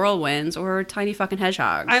or whirlwinds or tiny fucking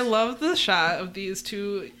hedgehogs. I love the shot of these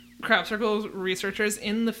 2 crop circles researchers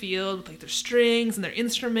in the field with like their strings and their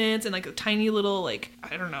instruments and like a tiny little like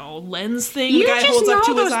lens thing the guy holds up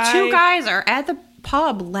to his eye. Those 2 guys are at the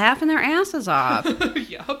pub laughing their asses off.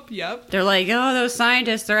 Yep. They're like, oh, those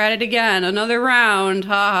scientists are at it again, another round,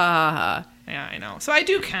 ha ha ha. Yeah, I know. So I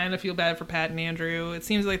do kind of feel bad for Pat and Andrew. It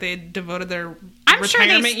seems like they devoted their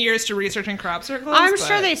retirement years to researching crop circles. I'm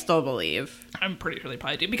sure they still believe. I'm pretty sure they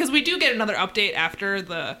probably do, because we do get another update after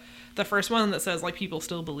the first one that says like people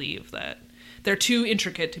still believe that they're too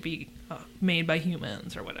intricate to be made by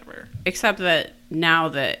humans or whatever. Except that now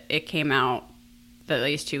that it came out that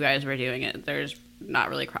these 2 guys were doing it, there's not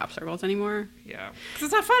really crop circles anymore. Yeah. Because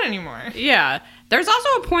it's not fun anymore. Yeah. There's also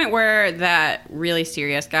a point where that really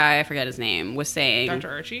serious guy, I forget his name, was saying... Dr.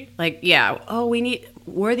 Archie? Like, yeah,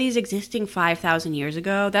 were these existing 5,000 years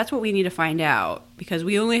ago? That's what we need to find out. Because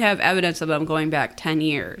we only have evidence of them going back 10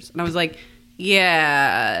 years. And I was like,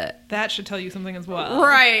 yeah... That should tell you something as well.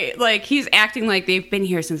 Right. Like, he's acting like they've been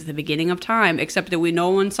here since the beginning of time, except that no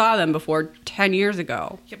one saw them before 10 years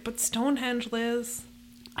ago. Yeah, but Stonehenge, Liz...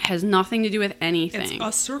 Has nothing to do with anything. It's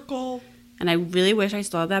a circle. And I really wish I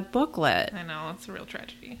still had that booklet. I know, it's a real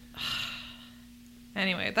tragedy.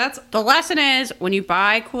 Anyway, that's... The lesson is, when you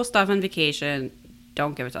buy cool stuff on vacation,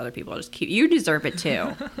 don't give it to other people. Just keep... You deserve it,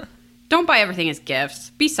 too. Don't buy everything as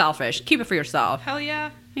gifts. Be selfish. Keep it for yourself. Hell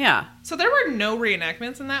yeah. Yeah. So there were no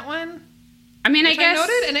reenactments in that one? I mean, I Which guess... I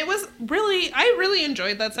noted, and it was really... I really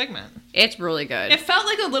enjoyed that segment. It's really good. It felt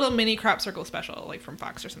like a little mini crop circle special, like from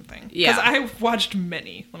Fox or something. Yeah. Because I've watched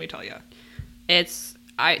many, let me tell you. It's...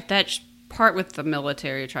 That part with the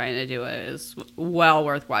military trying to do it is well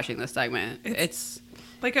worth watching this segment. It's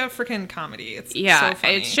like a freaking comedy. It's yeah, so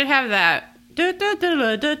funny. it should have that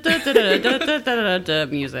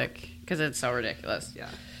music because it's so ridiculous. Yeah.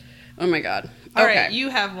 Oh my god. All Okay. right, you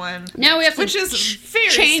have one. Now we have to which is very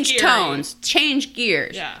change scary. tones, change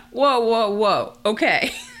gears. Yeah. Whoa.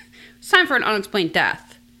 Okay. It's time for an unexplained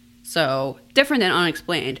death. So, different than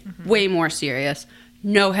unexplained, way more serious.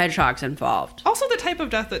 No hedgehogs involved. Also the type of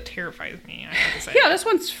death that terrifies me, I have to say. Yeah, this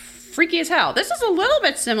one's freaky as hell. This is a little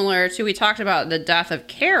bit similar to we talked about the death of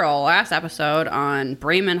Carol last episode on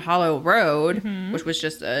Bremen Hollow Road, which was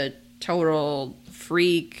just a total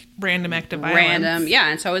freak. Random act of violence. Yeah,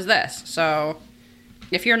 and so is this. So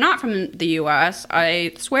if you're not from the U.S.,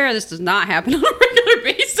 I swear this does not happen on a regular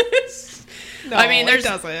basis. No, I mean, it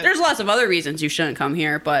doesn't. There's lots of other reasons you shouldn't come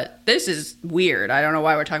here, but this is weird. I don't know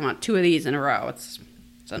why we're talking about two of these in a row. It's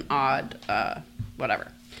an odd, whatever.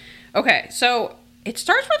 Okay, so it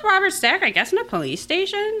starts with Robert Stack, I guess, in a police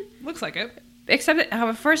station. Looks like it. Except that,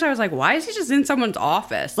 at first I was like, why is he just in someone's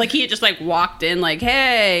office? Like, he had just, like, walked in, like,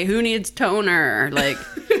 hey, who needs toner? Like,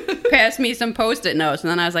 pass me some Post-it notes. And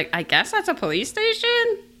then I was like, I guess that's a police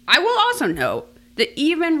station? I will also note that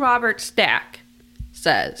even Robert Stack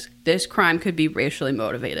says this crime could be racially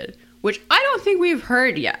motivated, which I don't think we've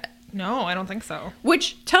heard yet. No, I don't think so.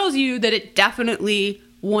 Which tells you that it definitely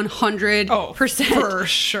 100% for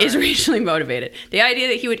sure is racially motivated. The idea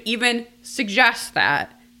that he would even suggest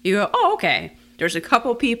that, you go, oh, okay. There's a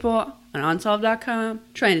couple people on Unsolved.com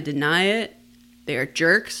trying to deny it. They are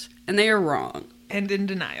jerks, and they are wrong. And in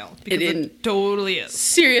denial. Because it totally is.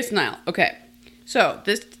 Serious denial. Okay. So,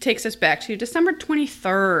 this takes us back to December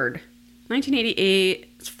 23rd, 1988.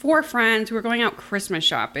 It's four friends who were going out Christmas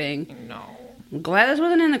shopping. No. I'm glad this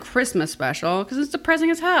wasn't in the Christmas special, because it's depressing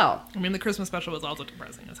as hell. I mean, the Christmas special was also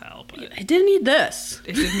depressing as hell, but... I didn't need this.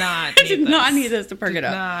 It did not I did not need this to perk it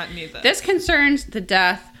up. Did not need this. This concerns the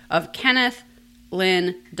death of Kenneth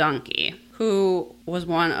Lynn Dunkey, who was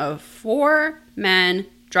one of four men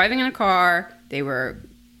driving in a car. They were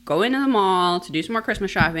going to the mall to do some more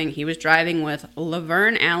Christmas shopping. He was driving with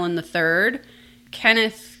Laverne Allen III,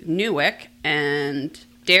 Kenneth Newick, and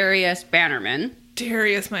Darius Bannerman.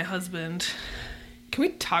 Darius, my husband. Can we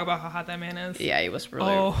talk about how hot that man is? Yeah, he was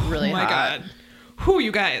really hot. God. Who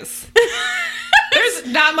you guys? There's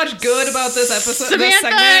not much good about this episode, this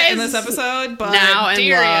segment in this episode, but now in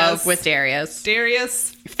Darius, love with Darius.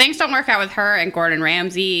 Darius. If things don't work out with her and Gordon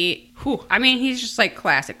Ramsay, Whew. I mean, he's just like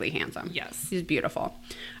classically handsome. Yes. He's beautiful.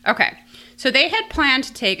 Okay. So they had planned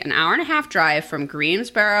to take an hour-and-a-half drive from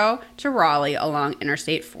Greensboro to Raleigh along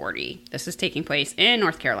Interstate 40. This is taking place in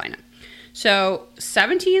North Carolina. So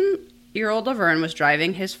 17-year-old Laverne was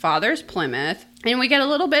driving his father's Plymouth, and we get a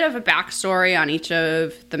little bit of a backstory on each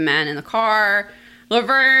of the men in the car.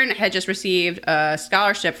 Laverne had just received a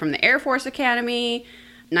scholarship from the Air Force Academy.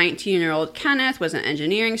 19-year-old Kenneth was an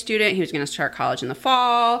engineering student. He was going to start college in the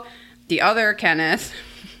fall. The other Kenneth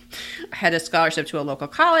had a scholarship to a local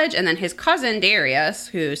college, and then his cousin Darius,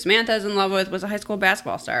 who Samantha's in love with, was a high school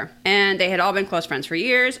basketball star. And they had all been close friends for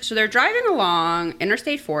years. So they're driving along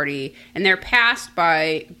Interstate 40, and they're passed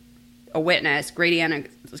by a witness, Grady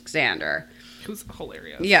Alexander. Who's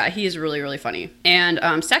hilarious. Yeah, he's really, really funny.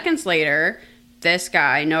 And seconds later, this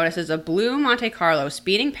guy notices a blue Monte Carlo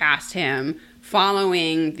speeding past him,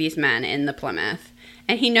 following these men in the Plymouth.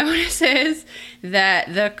 And he notices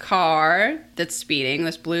that the car that's speeding,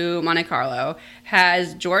 this blue Monte Carlo,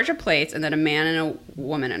 has Georgia plates and then a man and a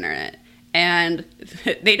woman in it. And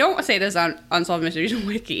they don't say this on Unsolved Mysteries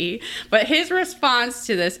Wiki, but his response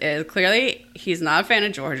to this is clearly he's not a fan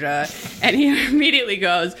of Georgia, and he immediately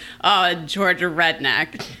goes, "Oh, Georgia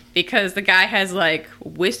redneck," because the guy has like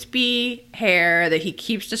wispy hair that he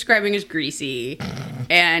keeps describing as greasy,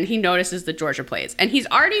 and he notices the Georgia plates, and he's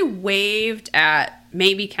already waved at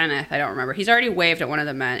maybe Kenneth, I don't remember. He's already waved at one of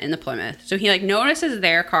the men in the Plymouth. So he like notices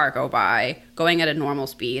their car go by, going at a normal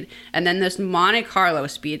speed, and then this Monte Carlo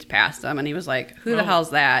speeds past them, and he was like, "Who the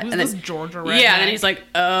hell's that?" Who's and this then, Georgia redneck? Yeah, and then he's like,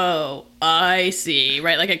 "Oh, I see."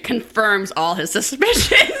 Right? Like it confirms all his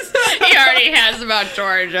suspicions he already has about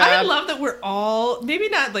Georgia. I love that we're all, maybe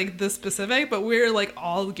not like this specific, but we're like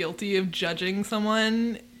all guilty of judging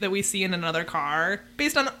someone that we see in another car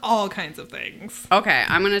based on all kinds of things. Okay,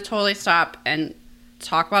 I'm going to totally stop and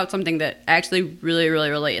talk about something that actually really, really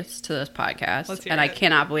relates to this podcast. Let's hear and I it.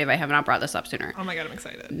 cannot believe I have not brought this up sooner. Oh my God, I'm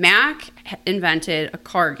excited. Mac invented a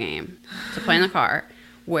car game to play in the car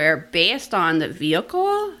where, based on the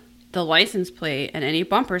vehicle, the license plate, and any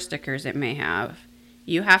bumper stickers it may have,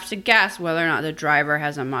 you have to guess whether or not the driver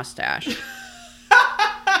has a mustache.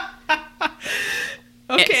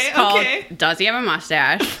 It's called, Does he have a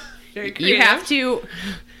mustache? Very creative.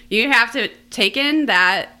 You have to take in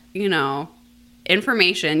that,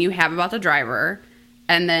 information you have about the driver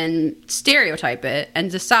and then stereotype it and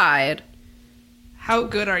decide. How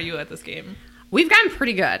good are you at this game? We've gotten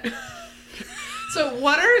pretty good. So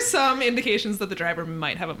what are some indications that the driver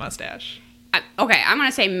might have a mustache? Okay, I'm going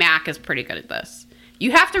to say Mac is pretty good at this.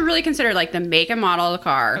 You have to really consider, like, the make and model of the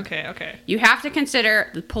car. Okay. You have to consider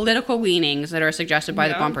the political leanings that are suggested by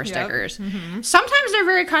the bumper stickers. Mm-hmm. Sometimes they're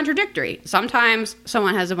very contradictory. Sometimes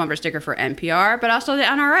someone has a bumper sticker for NPR, but also the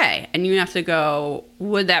NRA. And you have to go,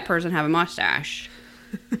 would that person have a mustache?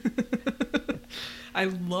 I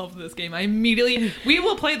love this game. We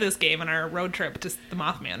will play this game on our road trip to the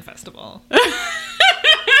Mothman Festival.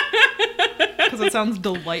 Because it sounds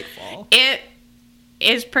delightful. It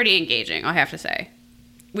is pretty engaging, I have to say.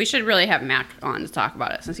 We should really have Mac on to talk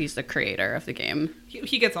about it since he's the creator of the game.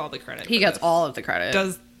 He gets all the credit. He gets all of the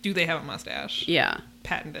credit. Do they have a mustache? Yeah.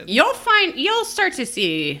 Patented. You'll start to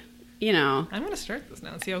see, I'm going to start this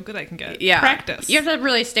now and see how good I can get. Yeah. Practice. You have to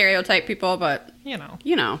really stereotype people, but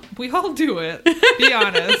You know. We all do it. Be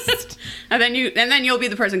honest. And then you'll be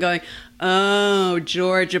the person going, "Oh,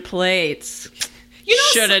 Georgia plates.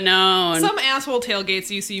 Should have known." Some asshole tailgates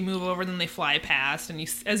you see move over, then they fly past, and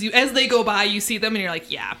as they go by, you see them, and you're like,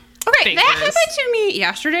 yeah. Okay, that fakers. happened to me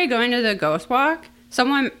yesterday going to the Ghost Walk.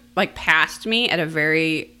 Someone passed me at a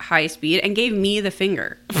very high speed and gave me the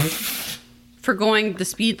finger for going the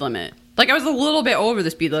speed limit. I was a little bit over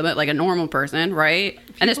the speed limit, like a normal person, right?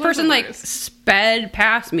 And this person sped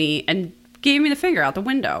past me and gave me the finger out the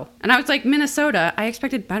window. And I was like, Minnesota, I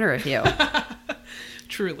expected better of you.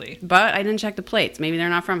 Truly. But I didn't check the plates. Maybe they're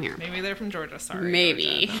not from here. Maybe they're from Georgia. Sorry.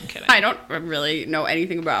 Maybe. Georgia. I'm kidding. I don't really know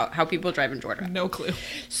anything about how people drive in Georgia. No clue.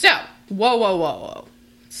 So, whoa.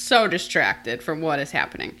 So distracted from what is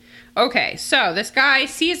happening. Okay, so this guy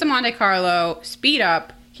sees the Monte Carlo speed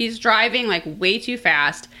up. He's driving way too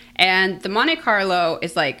fast. And the Monte Carlo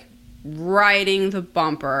is riding the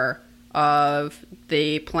bumper of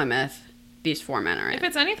the Plymouth these four men are in. If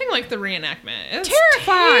it's anything like the reenactment, it's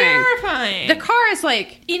terrifying. The car is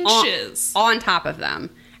inches on top of them.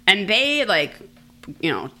 And they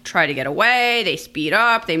try to get away. They speed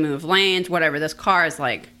up. They move lanes, whatever. This car is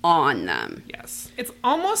on them. Yes. It's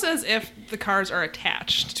almost as if the cars are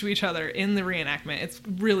attached to each other in the reenactment. It's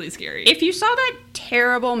really scary. If you saw that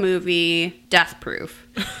terrible movie, Death Proof,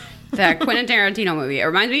 that Quentin Tarantino movie, it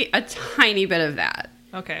reminds me a tiny bit of that.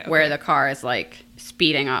 Okay. Where the car is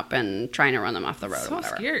speeding up and trying to run them off the road or whatever.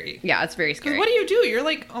 So scary. Yeah, it's very scary. What do? You're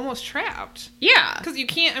almost trapped. Yeah. Because you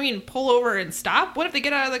can't, pull over and stop. What if they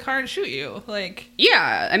get out of the car and shoot you?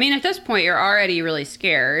 Yeah. At this point, you're already really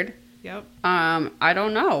scared. Yep. I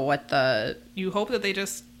don't know what You hope that they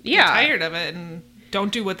just get tired of it and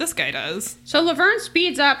don't do what this guy does. So Laverne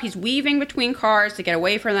speeds up. He's weaving between cars to get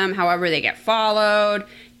away from them. However, they get followed.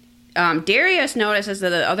 Darius notices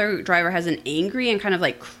that the other driver has an angry and kind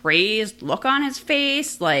of crazed look on his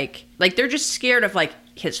face. They're just scared of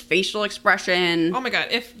his facial expression. Oh my God.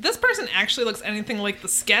 If this person actually looks anything like the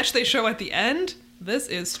sketch they show at the end, this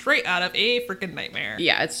is straight out of a freaking nightmare.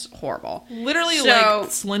 Yeah, it's horrible. Literally like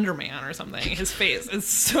Slender Man or something. His face is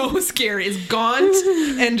so scary. It's gaunt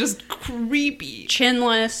and just creepy.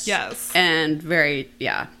 Chinless. Yes. And very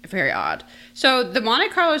odd. So the Monte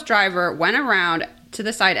Carlo's driver went around to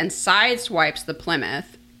the side and sideswipes the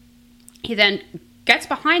Plymouth. He then gets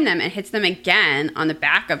behind them and hits them again on the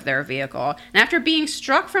back of their vehicle. And after being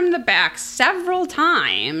struck from the back several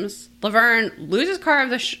times, Laverne loses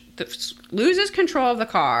control of the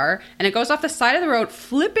car, and it goes off the side of the road,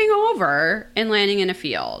 flipping over and landing in a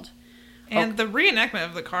field. And the reenactment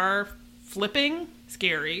of the car flipping,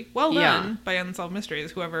 scary. Well done by Unsolved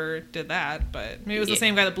Mysteries, whoever did that. But maybe it was the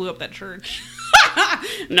same guy that blew up that church.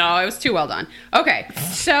 No, it was too well done. Okay,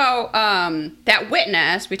 so that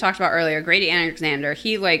witness we talked about earlier, Grady Alexander,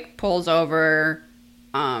 he like pulls over.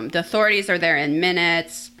 The authorities are there in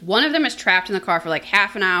minutes. One of them is trapped in the car for like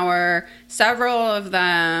half an hour. Several of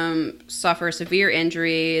them suffer severe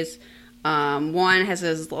injuries. One has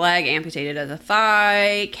his leg amputated at the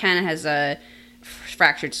thigh. Ken has a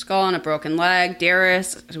fractured skull and a broken leg.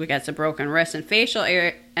 Darius gets a broken wrist and facial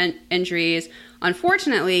injuries.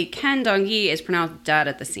 Unfortunately, Ken Dungy is pronounced dead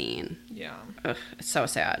at the scene. Yeah. Ugh, it's so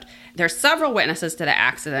sad. There's several witnesses to the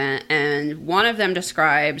accident, and one of them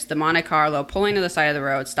describes the Monte Carlo pulling to the side of the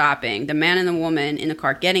road, stopping, the man and the woman in the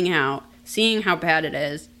car getting out, seeing how bad it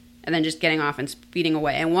is, and then just getting off and speeding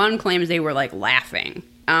away. And one claims they were, like, laughing.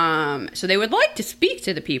 So they would like to speak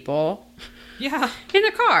to the people in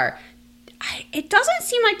the car. It doesn't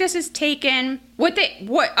seem like this is taken... What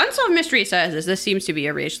Unsolved Mystery says is this seems to be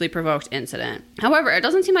a racially provoked incident. However, it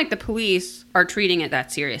doesn't seem like the police are treating it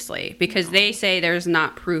that seriously, because they say there's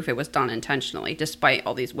not proof it was done intentionally, despite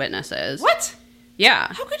all these witnesses. What?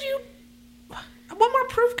 Yeah. How could you... What more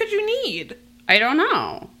proof could you need? I don't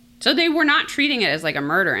know. So they were not treating it as like a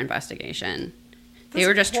murder investigation. They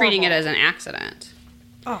were just treating it as an accident.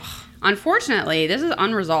 Ugh. Unfortunately, this is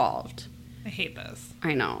unresolved. I hate this.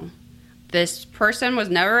 I know. This person was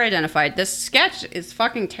never identified. This sketch is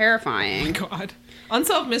fucking terrifying. Oh my god.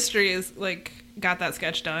 Unsolved Mysteries, like, got that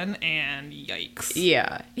sketch done, and yikes.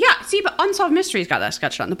 Yeah. Yeah, see, but Unsolved Mysteries got that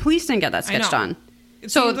sketch done. The police didn't get that sketch done. It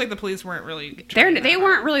seems like the police weren't really... They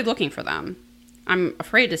weren't really looking for them. I'm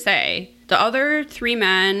afraid to say. The other three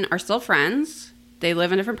men are still friends. They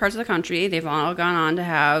live in different parts of the country. They've all gone on to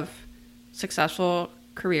have successful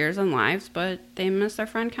careers and lives, but they miss their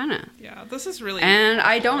friend Kenneth. Yeah, this is really... And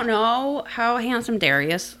I don't know how handsome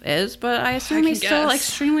Darius is, but I assume he's still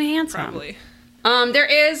extremely handsome. Probably. There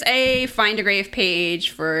is a Find a Grave page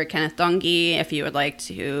for Kenneth Dungy if you would like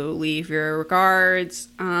to leave your regards.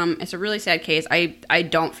 It's a really sad case. I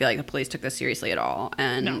don't feel like the police took this seriously at all.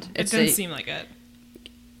 And no, it didn't seem like it.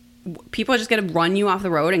 People are just going to run you off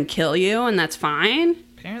the road and kill you, and that's fine?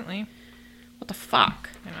 Apparently. What the fuck?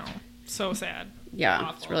 I know. So sad. Yeah,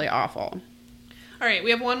 Awful. It's really awful. All right,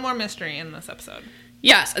 we have one more mystery in this episode.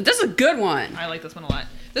 Yes, this is a good one. I like this one a lot.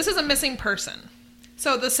 This is a missing person.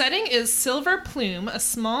 So the setting is Silver Plume, a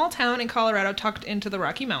small town in Colorado tucked into the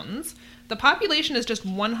Rocky Mountains. The population is just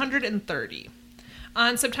 130.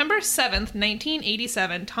 On September 7th,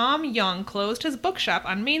 1987, Tom Young closed his bookshop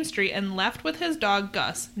on Main Street and left with his dog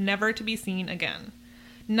Gus, never to be seen again.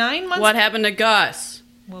 9 months... What happened to Gus?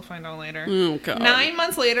 We'll find out later. Oh, God. 9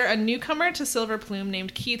 months later, a newcomer to Silver Plume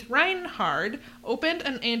named Keith Reinhard opened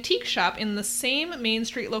an antique shop in the same Main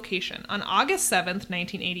Street location. On August 7th,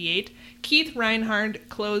 1988, Keith Reinhard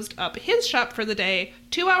closed up his shop for the day.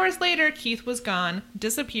 2 hours later, Keith was gone,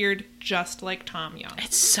 disappeared, just like Tom Young.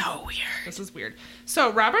 It's so weird. This is weird.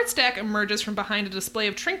 So Robert Stack emerges from behind a display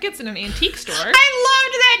of trinkets in an antique store. I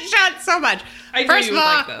loved that shot so much. I knew First you of would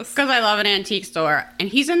all, like this. because I love an antique store. And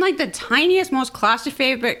he's in like the tiniest, most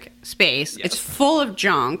claustrophobic space. Yes. It's full of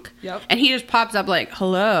junk. Yep. And he just pops up like,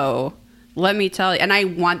 hello, let me tell you. And I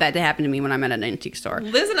want that to happen to me when I'm at an antique store.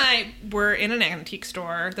 Liz and I were in an antique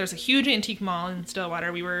store. There's a huge antique mall in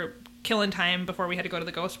Stillwater. We were killing time before we had to go to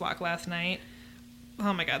the Ghost Walk last night.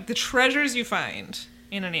 Oh my god, the treasures you find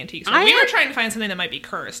in an antique store. We were trying to find something that might be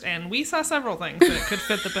cursed, and we saw several things that could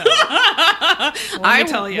fit the bill. Let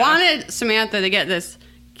me tell you. I wanted Samantha to get this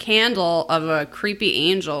candle of a creepy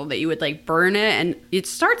angel that you would like burn it, and it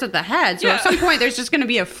starts at the head. So at some point, there's just going to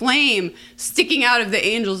be a flame sticking out of the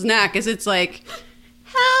angel's neck as it's like,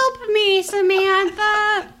 help me,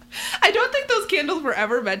 Samantha. I don't think those candles were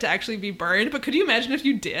ever meant to actually be burned, but could you imagine if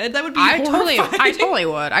you did? That would be horrifying. I totally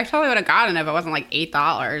would. I totally would have gotten it if it wasn't like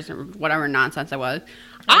 $8 or whatever nonsense it was.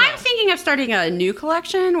 I'm thinking of starting a new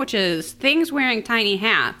collection, which is things wearing tiny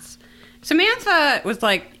hats. Samantha was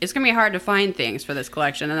like, it's going to be hard to find things for this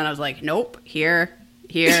collection. And then I was like, nope, here.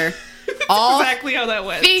 All exactly how that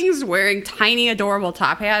went. Things wearing tiny, adorable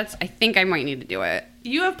top hats. I think I might need to do it.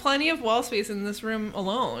 You have plenty of wall space in this room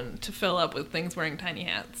alone to fill up with things wearing tiny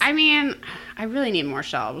hats. I mean, I really need more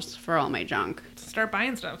shelves for all my junk. Start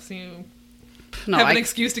buying stuff so you No, have an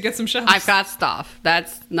excuse to get some shelves. I've got stuff.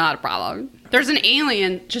 That's not a problem. There's an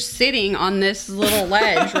alien just sitting on this little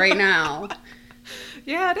ledge right now.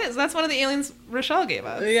 Yeah, it is. That's one of the aliens Rochelle gave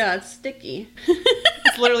us. Yeah, it's sticky.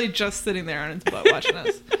 It's literally just sitting there on its butt watching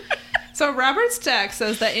us. So Robert Stack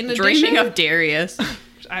says that in addition... Dreaming of Darius.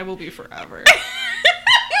 I will be forever.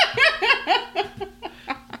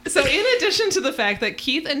 So in addition to the fact that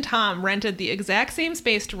Keith and Tom rented the exact same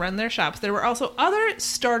space to run their shops, there were also other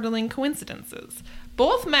startling coincidences.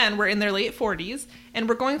 Both men were in their late 40s and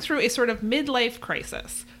were going through a sort of midlife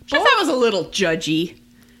crisis. I thought it was a little judgy.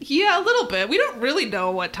 Yeah, a little bit. We don't really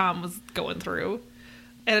know what Tom was going through.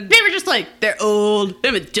 And They were just like, they're old. They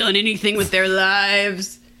haven't done anything with their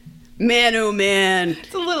lives. Man, oh man.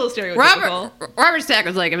 it's a little stereotypical. Robert Stack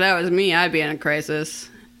was like, if that was me, I'd be in a crisis.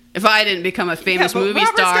 If I didn't become a famous but movie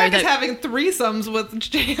Robert star. Stack is having threesomes with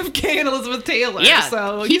JFK and Elizabeth Taylor. Yeah,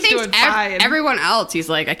 So he he's thinks doing fine. everyone else, he's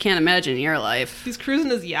like, I can't imagine your life. He's cruising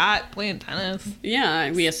his yacht, playing tennis.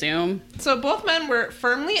 Yeah, we assume. So both men were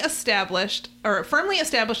firmly established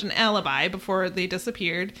an alibi before they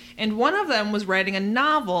disappeared, and one of them was writing a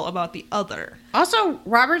novel about the other. Also,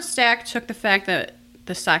 Robert Stack took the fact that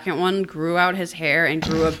the second one grew out his hair and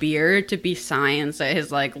grew a beard to be signs that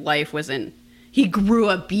his life was in. He grew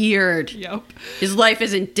a beard. Yep. His life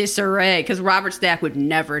is in disarray because Robert Stack would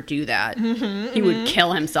never do that. He would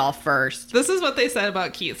kill himself first. This is what they said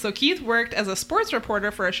about Keith. So Keith worked as a sports reporter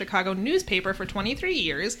for a Chicago newspaper for 23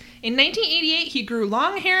 years. In 1988, he grew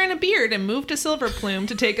long hair and a beard and moved to Silver Plume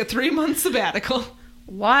to take a 3-month sabbatical.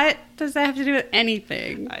 What does that have to do with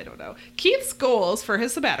anything? I don't know. Keith's goals for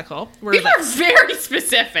his sabbatical were These are very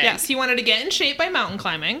specific. yes, he wanted to get in shape by mountain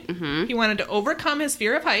climbing. He wanted to overcome his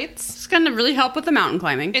fear of heights. It's going to really help with the mountain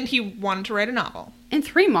climbing. And he wanted to write a novel. In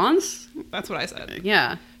 3 months? That's what I said.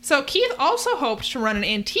 Yeah. So Keith also hoped to run an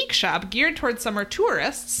antique shop geared towards summer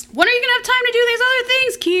tourists. When are you going to have time to do these other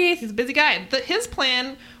things, Keith? He's a busy guy. His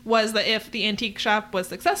plan was that if the antique shop was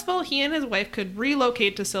successful, he and his wife could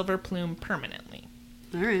relocate to Silver Plume permanently.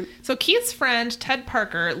 All right. So Keith's friend, Ted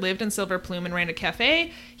Parker, lived in Silver Plume and ran a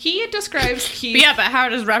cafe. He describes Keith... Yeah, but how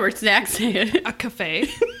does Robert Stack say it? A cafe.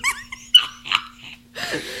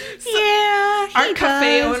 Yeah, Our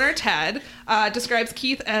cafe owner, Ted, describes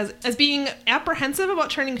Keith as being apprehensive about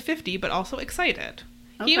turning 50, but also excited.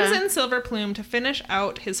 He was Okay. in Silver Plume to finish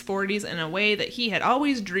out his 40s in a way that he had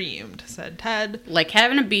always dreamed, said Ted. Like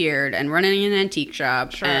having a beard and running an antique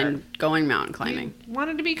shop Sure. and going mountain climbing.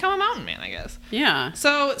 Wanted to become a mountain man, I guess. Yeah.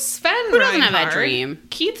 So Sven Who doesn't have that Reinhard, dream?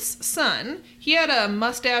 Keith's son, he had a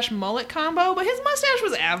mustache mullet combo, but his mustache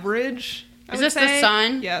was average. I Is would this the say.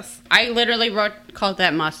 son? Yes, I literally called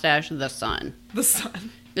that mustache the sun. the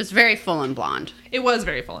son. It's very full and blonde. It was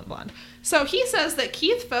very full and blonde. So he says that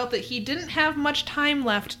Keith felt that he didn't have much time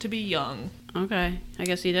left to be young. Okay. I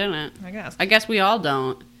guess he didn't. I guess. I guess we all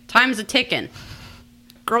don't. Time's a ticking.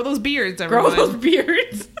 Grow those beards, Grow everyone. those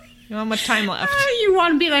beards. You don't have much time left. You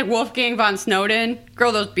want to be like Wolfgang von Snowden?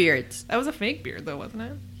 Grow those beards. That was a fake beard, though, wasn't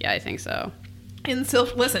it? Yeah, I think so.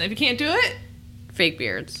 Listen, if you can't do it, Fake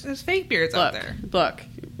beards. there's fake beards out there. Look.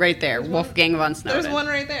 Right there. Wolfgang von Snowden. There's one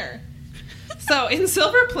right there. So, in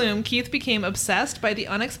Silver Plume, Keith became obsessed by the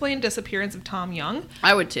unexplained disappearance of Tom Young.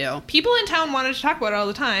 I would too. People in town wanted to talk about it all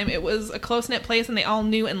the time. It was a close-knit place, and they all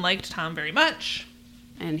knew and liked Tom very much.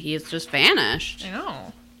 And he's just vanished. I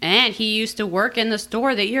know. And he used to work in the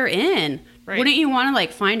store that you're in. Right. Wouldn't you want to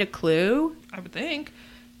find a clue? I would think.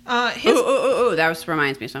 Ooh, that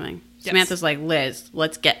reminds me of something. Yes. Samantha's like, Liz,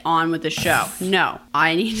 let's get on with the show. No,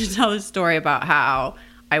 I need to tell this story about how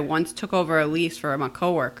I once took over a lease from a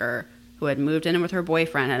coworker who had moved in with her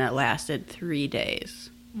boyfriend, and it lasted 3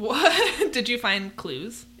 days. What? Did you find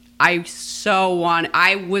clues? I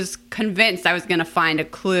was convinced I was going to find a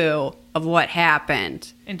clue of what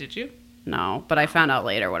happened. And did you? No, but I found out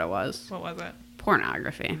later what it was. What was it?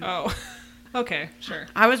 Pornography. Oh. Okay, sure.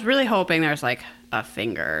 I was really hoping there was like a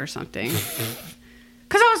finger or something.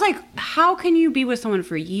 Because I was like, how can you be with someone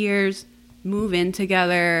for years, move in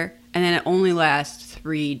together, and then it only lasts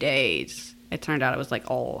 3 days? It turned out it was like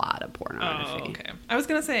a lot of pornography. Oh, okay. I was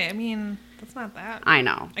gonna say, I mean, that's not that. I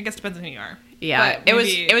know. I guess it depends on who you are. Yeah, But it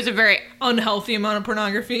maybe was a very, unhealthy amount of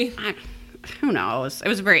pornography. who knows? It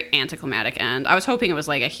was a very anticlimactic end. I was hoping it was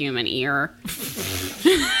like a human ear.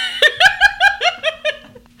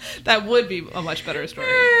 That would be a much better story.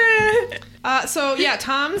 So yeah,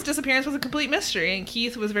 Tom's disappearance was a complete mystery, and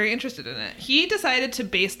Keith was very interested in it. He decided to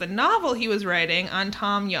base the novel he was writing on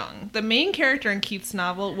Tom Young. The main character in Keith's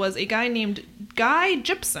novel was a guy named Guy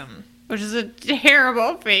Gypsum, Which is a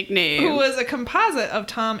terrible fake name. who was a composite of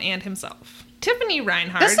Tom and himself. Tiffany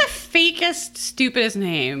Reinhardt. That's the fakest, stupidest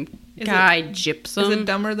name. Is Guy Gypsum. Is it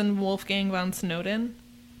dumber than Wolfgang von Snowden?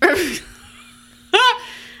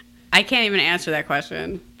 I can't even answer that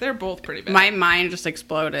question. They're both pretty bad. My mind just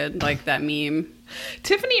exploded like that meme.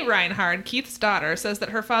 Tiffany Reinhard, Keith's daughter, says that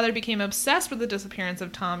her father became obsessed with the disappearance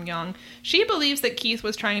of Tom Young. She believes that Keith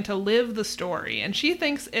was trying to live the story, and she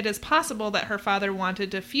thinks it is possible that her father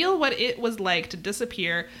wanted to feel what it was like to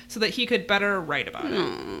disappear so that he could better write about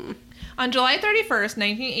it. On July 31st,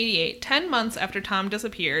 1988, 10 months after Tom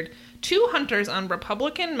disappeared, 2 hunters on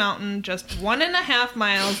Republican Mountain, just 1.5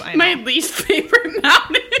 miles. My least favorite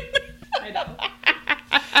mountain. I know.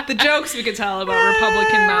 The jokes we could tell about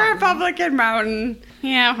Republican Mountain. Republican Mountain.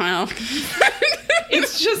 Yeah, well.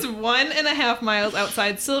 It's just 1.5 miles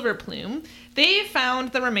outside Silver Plume. They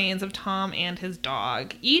found the remains of Tom and his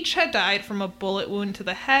dog. Each had died from a bullet wound to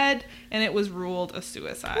the head, and it was ruled a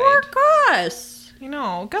suicide. Poor Gus. You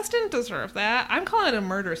know, Gus didn't deserve that. I'm calling it a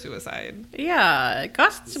murder-suicide. Yeah,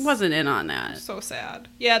 Gus wasn't in on that. So sad.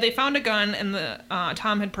 Yeah, they found a gun, and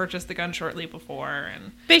Tom had purchased the gun shortly before,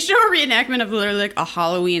 and They show a reenactment of literally like a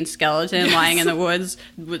Halloween skeleton lying in the woods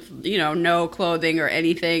with, no clothing or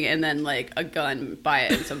anything, and then like a gun by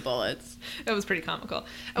it and some bullets. it was pretty comical.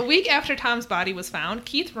 A week after Tom's body was found,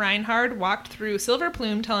 Keith Reinhard walked through Silver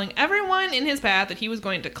Plume telling everyone in his path that he was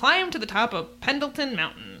going to climb to the top of Pendleton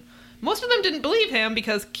Mountain. Most of them didn't believe him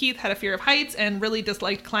because Keith had a fear of heights and really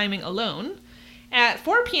disliked climbing alone. At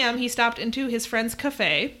 4 p.m., he stopped into his friend's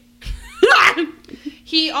cafe.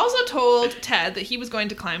 He also told Ted that he was going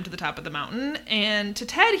to climb to the top of the mountain, and to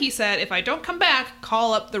Ted he said, "If I don't come back,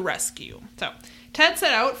 call up the rescue." So Ted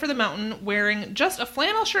set out for the mountain wearing just a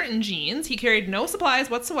flannel shirt and jeans. He carried no supplies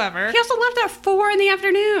whatsoever. He also left at 4 in the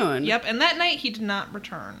afternoon. Yep, and that night he did not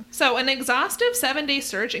return. So an exhaustive 7-day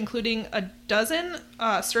search, including a dozen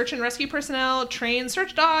search and rescue personnel, trained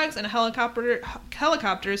search dogs, and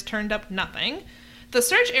helicopters turned up nothing. The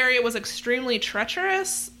search area was extremely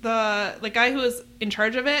treacherous. The guy who was in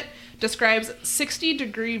charge of it describes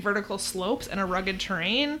 60-degree vertical slopes and a rugged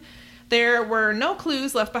terrain. There were no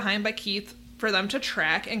clues left behind by Keith for them to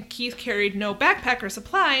track, and Keith carried no backpack or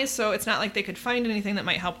supplies, so it's not like they could find anything that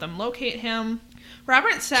might help them locate him.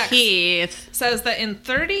 Robert Sachs Keith says that in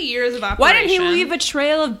 30 years of operation... Why didn't he leave a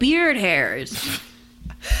trail of beard hairs?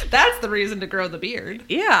 That's the reason to grow the beard.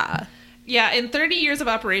 Yeah. Yeah, in 30 years of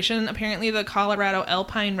operation, apparently the Colorado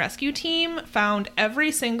Alpine Rescue Team found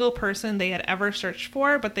every single person they had ever searched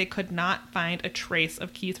for, but they could not find a trace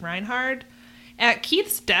of Keith Reinhard. At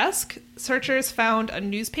Keith's desk, searchers found a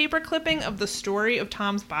newspaper clipping of the story of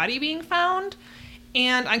Tom's body being found.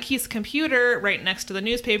 And on Keith's computer, right next to the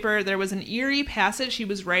newspaper, there was an eerie passage he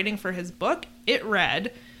was writing for his book. It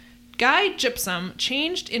read, "Guy Gypsum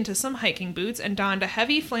changed into some hiking boots and donned a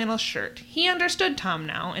heavy flannel shirt. He understood Tom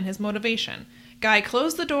now and his motivation. Guy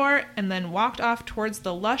closed the door and then walked off towards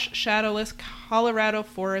the lush, shadowless Colorado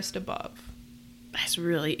forest above." That's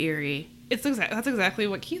really eerie. That's exactly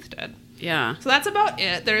what Keith did. Yeah. So that's about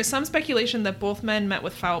it. There is some speculation that both men met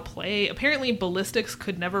with foul play. Apparently, ballistics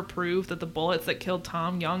could never prove that the bullets that killed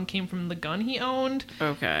Tom Young came from the gun he owned.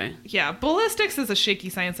 Okay. Yeah, ballistics is a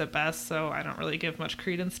shaky science at best, so I don't really give much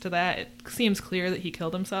credence to that. It seems clear that he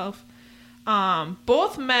killed himself.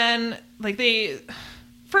 Both men,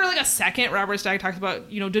 for a second, Robert Stack talks about,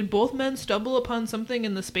 did both men stumble upon something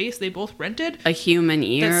in the space they both rented? A human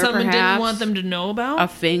ear, that someone perhaps? didn't want them to know about? A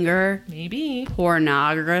finger? Maybe.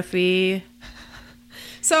 Pornography?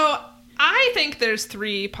 So I think there's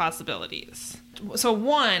 3 possibilities. So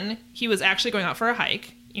 1, he was actually going out for a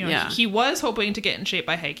hike. He was hoping to get in shape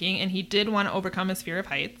by hiking, and he did want to overcome his fear of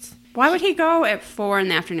heights. Why would he go at 4 in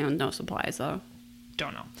the afternoon? No supplies, though.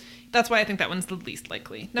 Don't know. That's why I think that one's the least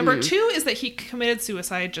likely. Number 2 is that he committed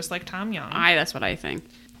suicide just like Tom Young. That's what I think.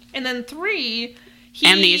 And then 3, he...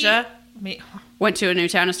 Amnesia? Went to a new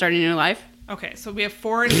town and started a new life? Okay, so we have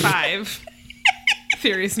 4 and 5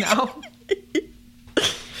 theories now.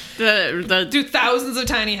 Do thousands of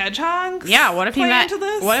tiny hedgehogs? Yeah, what if he met... into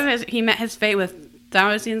this? What if he met his fate with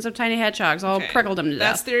thousands of tiny hedgehogs all prickled him to death?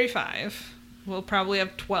 That's theory 5. We'll probably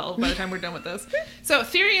have 12 by the time we're done with this. So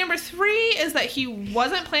theory number 3 is that he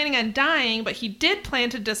wasn't planning on dying, but he did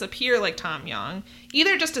plan to disappear like Tom Young,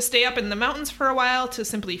 either just to stay up in the mountains for a while to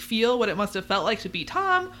simply feel what it must have felt like to be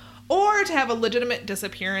Tom, or to have a legitimate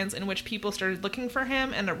disappearance in which people started looking for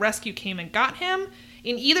him and a rescue came and got him.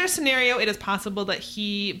 In either scenario, it is possible that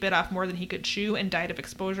he bit off more than he could chew and died of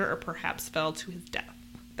exposure or perhaps fell to his death.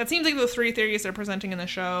 That seems like the 3 theories they're presenting in the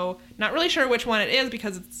show. Not really sure which one it is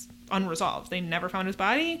because it's unresolved. They never found his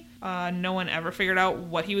body. No one ever figured out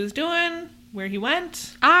what he was doing, where he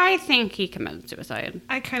went. I think he committed suicide.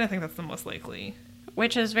 I kind of think that's the most likely.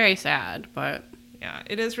 Which is very sad, but... Yeah,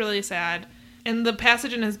 it is really sad. And the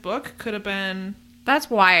passage in his book could have been That's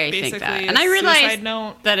why I think Basically, that. a And I realize suicide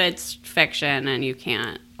note. that it's fiction and you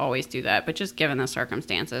can't always do that, but just given the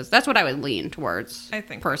circumstances, that's what I would lean towards. I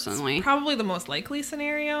think personally. that's probably the most likely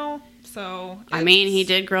scenario. So I mean, he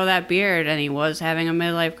did grow that beard and he was having a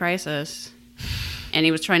midlife crisis. And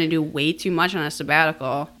he was trying to do way too much on a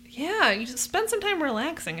sabbatical. Yeah, you just spend some time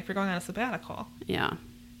relaxing if you're going on a sabbatical. Yeah.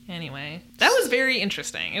 Anyway, that was very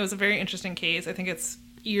interesting. It was a very interesting case. I think it's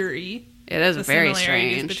eerie. It is The very similarities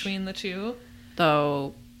strange. between the two.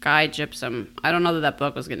 Though Guy Gypsum, I don't know that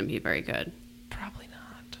book was going to be very good, Probably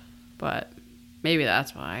not. but maybe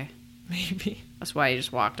that's why. Maybe. That's why he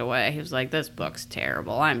just walked away. He was like, "This book's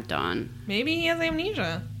terrible. I'm done." Maybe he has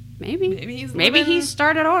amnesia. Maybe. Maybe he's Maybe living- he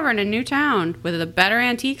started over in a new town with a better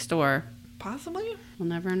antique store. Possibly. We'll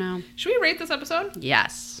never know. Should we rate this episode?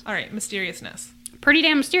 Yes. All right, mysteriousness. Pretty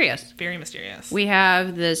damn mysterious. Very mysterious. We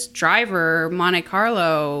have this driver, Monte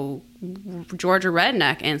Carlo, Georgia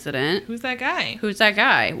redneck incident. Who's that guy? Who's that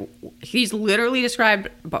guy? He's literally described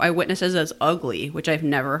by witnesses as ugly, which I've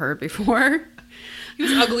never heard before. He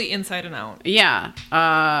was ugly inside and out. Yeah.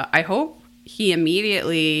 I hope he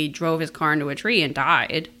immediately drove his car into a tree and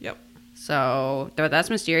died. Yep. So that's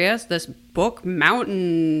mysterious. This Book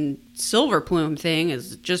Mountain silver plume thing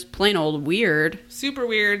is just plain old weird. Super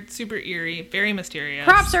weird, super eerie, very mysterious.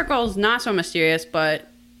 Crop circles, not so mysterious, but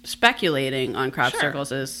speculating on crop Sure.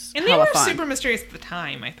 circles is And they hella were fun. super mysterious at the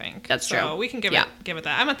time, I think. That's so true. we can give Yeah. it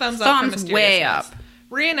that. I'm a thumbs up for Thumbs mysteriousness. way up.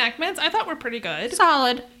 Reenactments, I thought were pretty good.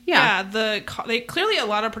 Solid. Yeah. They clearly a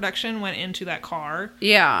lot of production went into that car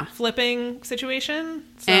Yeah. flipping situation.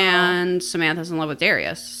 So, And Samantha's in love with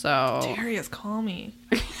Darius, so... Darius, call me.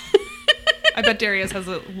 I bet Darius has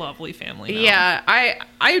a lovely family now. Yeah,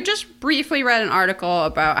 I just briefly read an article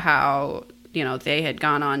about how, they had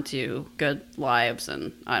gone on to good lives,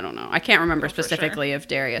 and I don't know. I can't remember for specifically if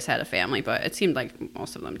Darius had a family, but it seemed like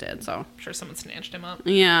most of them did, so... I'm sure someone snatched him up.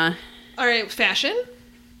 Yeah. All right, fashion.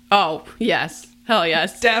 Oh, yes. Hell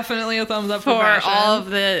yes. Definitely a thumbs up for For fashion. all of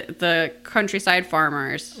the countryside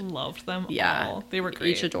farmers. Loved them Yeah. all. They were great.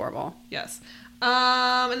 Each adorable. Yes.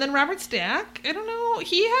 And then Robert Stack, I don't know.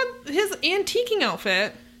 He had his antiquing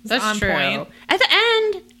outfit. Was That's on true. point. At the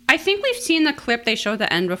end, I think we've seen the clip they showed at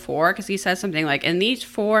the end before, because he says something like, "In these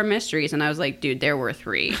 4 mysteries," and I was like, dude, there were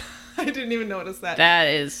 3. I didn't even notice that. That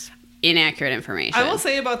is inaccurate information. I will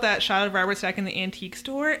say about that shot of Robert Stack in the antique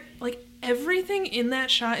store, like everything in that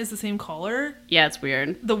shot is the same color. Yeah, it's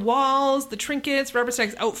weird. The walls, the trinkets, Robert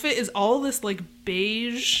Stack's outfit is all this like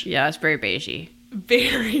beige. Yeah, it's very beigey.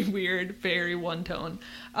 Very weird, very one tone.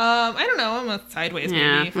 I don't know. I'm a sideways maybe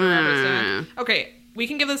Yeah. for Robert Stack. Okay, we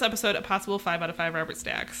can give this episode a possible 5 out of 5 Robert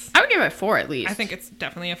Stacks. I would give it 4 at least. I think it's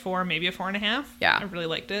definitely a 4, maybe a 4.5. Yeah. I really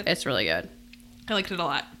liked it. it's really good. I liked it a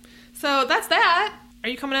lot. So that's that. Are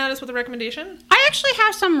you coming at us with a recommendation? I actually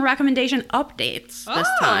have some recommendation updates this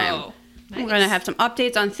time. Nice. I'm going to have some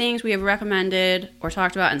updates on things we have recommended or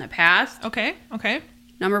talked about in the past. Okay.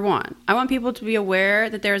 Number 1, I want people to be aware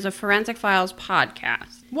that there is a Forensic Files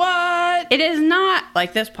podcast. What? It is not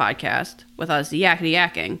like this podcast with us yakety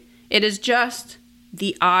yakking. It is just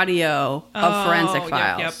the audio of Oh, Forensic yep,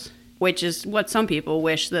 Files, yep. which is what some people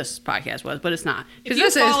wish this podcast was, but it's not. If 'Cause you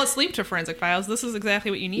this fall is, asleep to Forensic Files, this is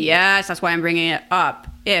exactly what you need. yes, that's why I'm bringing it up.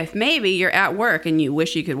 If maybe you're at work and you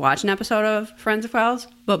wish you could watch an episode of Forensic Files,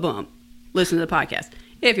 but boom, listen to the podcast.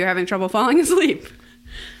 If you're having trouble falling asleep,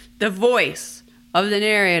 the voice of the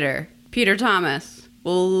narrator, Peter Thomas,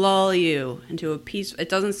 will lull you into a peace. It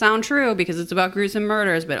doesn't sound true because it's about gruesome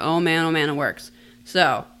murders, but oh man, it works.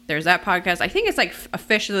 So there's that podcast. I think it's like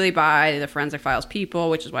officially by the Forensic Files people,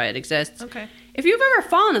 which is why it exists. Okay. If you've ever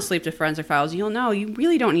fallen asleep to Forensic Files, you'll know you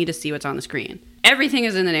really don't need to see what's on the screen. Everything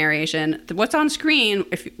is in the narration. What's on screen,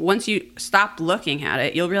 once you stop looking at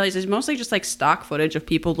it, you'll realize it's mostly just like stock footage of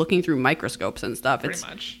people looking through microscopes and stuff. Pretty It's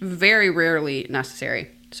much. very rarely necessary.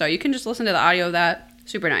 So you can just listen to the audio of that.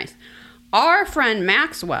 Super nice. Our friend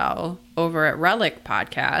Maxwell over at Relic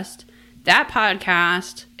Podcast, that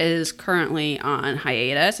podcast is currently on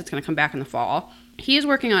hiatus. It's going to come back in the fall. He is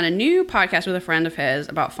working on a new podcast with a friend of his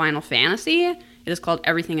about Final Fantasy. It is called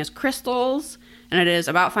Everything is Crystals, and it is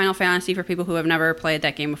about Final Fantasy for people who have never played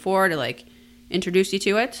that game before, to like introduce you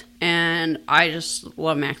to it. And I just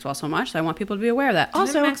love Maxwell so much, so I want people to be aware of that. Didn't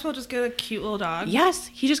Also, Maxwell just get a cute little dog? yes,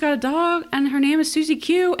 he just got a dog, and her name is Susie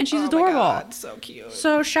Q, and she's Oh adorable. my God, so cute.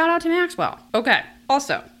 So shout out to Maxwell. Okay.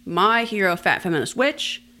 Also, my hero, Fat Feminist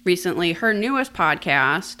Witch, recently, her newest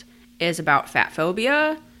podcast is about fat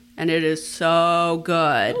phobia, and it is so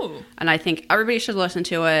good. Ooh. And I think everybody should listen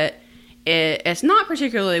to it. It's not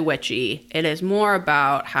particularly witchy. It is more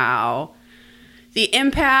about how the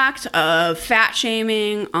impact of fat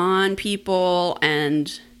shaming on people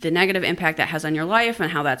and the negative impact that has on your life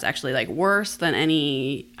and how that's actually like worse than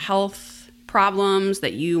any health problems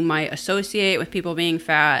that you might associate with people being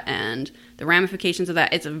fat and the ramifications of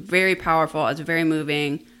that. It's very powerful. It's very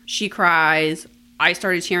moving. She cries. I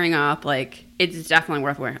started tearing up. Like, it's definitely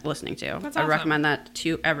worth listening to. That's I awesome. recommend that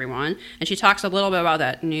to everyone. And she talks a little bit about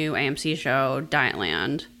that new AMC show,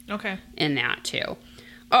 Dietland, Okay. in that too.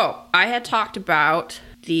 Oh, I had talked about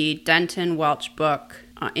the Denton Welch book,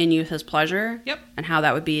 In Youth is Pleasure. Yep. And how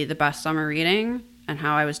that would be the best summer reading and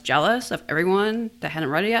how I was jealous of everyone that hadn't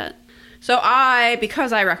read it yet. So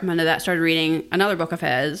because I recommended that, started reading another book of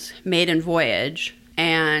his, Maiden Voyage.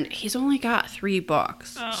 And he's only got 3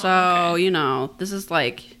 books. Oh, so, okay. This is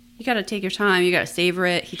like, you got to take your time. You got to savor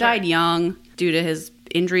it. He died young due to his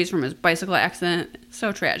injuries from his bicycle accident.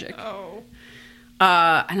 So tragic. Oh.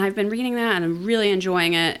 And I've been reading that, and I'm really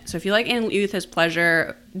enjoying it. So if you like In Youth is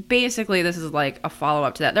Pleasure, basically this is like a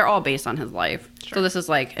follow-up to that. They're all based on his life. Sure. So this is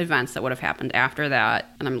like events that would have happened after that,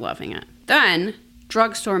 and I'm loving it. Then,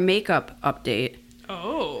 drugstore makeup update,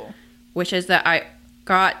 Oh. which is that I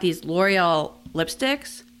got these L'Oreal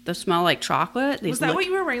lipsticks. They smell like chocolate. These Was that what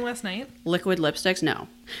you were wearing last night? liquid lipsticks? No.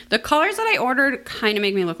 The colors that I ordered kind of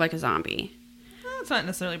make me look like a zombie. That's not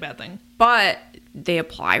necessarily a bad thing. But they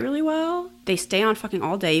apply really well. They stay on fucking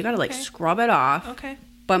all day. You gotta like Okay. scrub it off. Okay.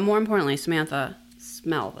 But more importantly, Samantha,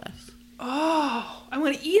 smell this. Oh, I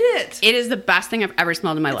want to eat it. It is the best thing I've ever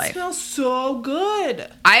smelled in my It life. smells so good.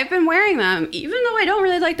 I've been wearing them, even though I don't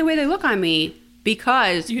really like the way they look on me,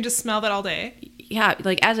 because, You can just smell that all day. yeah,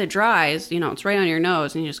 like as it dries, it's right on your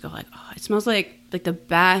nose, and you just go like, oh, it smells like the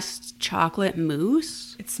best chocolate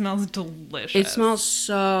mousse. It smells delicious. It smells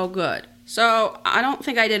so good. So I don't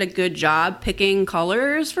think I did a good job picking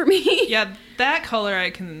colors for me. Yeah, that color I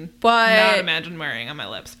can But- not imagine wearing on my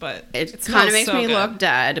lips, but It kind smells of makes so me good. look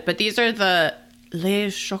dead. But these are the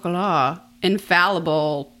Les Chocolat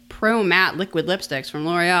Infallible Pro Matte Liquid Lipsticks from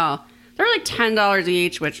L'Oreal. They're like $10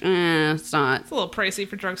 each, which, it's not. It's a little pricey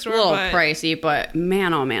for drugstore, A little but pricey, but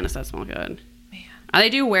man, oh man, does that smell good. Man. They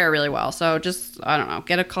do wear really well, so just, I don't know,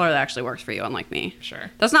 get a color that actually works for you, unlike me.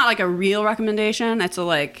 Sure. That's not like a real recommendation. It's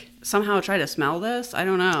somehow try to smell this. I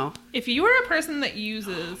don't know. If you are a person that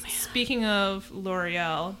uses, Oh, speaking of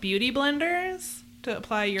L'Oreal, beauty blenders to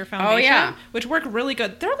apply your foundation, yeah. which work really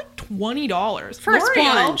good, they're like $20. For a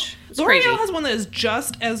sponge. It's L'Oreal crazy. has one that is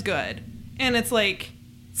just as good, and it's like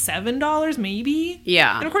 $7 maybe.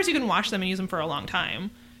 Yeah. And of course you can wash them and use them for a long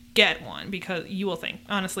time. Get one because you will think,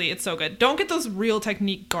 honestly, it's so good. Don't get those Real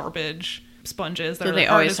Technique garbage sponges that Do are they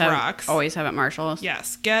hard as rocks. always have at Marshall's?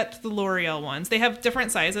 Yes, get the L'Oreal ones. They have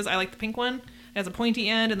different sizes. I like the pink one. It has a pointy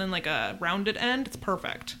end and then like a rounded end. It's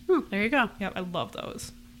perfect. Oh, there you go. Yep, I love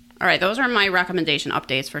those. All right, those are my recommendation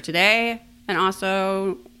updates for today. And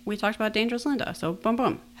also, we talked about Dangerous Linda, so boom,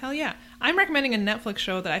 boom. Hell yeah. I'm recommending a Netflix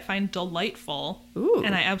show that I find delightful Ooh.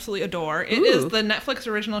 and I absolutely adore. It Ooh. is the Netflix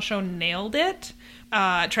original show Nailed It.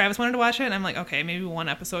 Travis wanted to watch it, and I'm like, okay, maybe one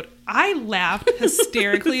episode. I laughed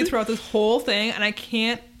hysterically throughout this whole thing, and I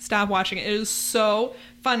can't stop watching it. It is so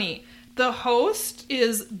funny. The host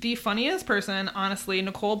is the funniest person, honestly,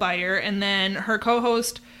 Nicole Byer, and then her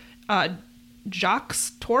co-host, Jacques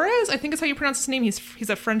Torres, I think is how you pronounce his name. He's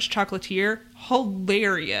a French chocolatier.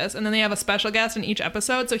 Hilarious. And then they have a special guest in each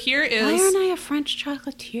episode. So here is... Why aren't I a French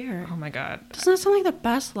chocolatier? Oh my god. Doesn't that sound like the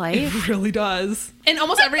best life? It really does. In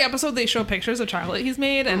almost every episode, they show pictures of chocolate he's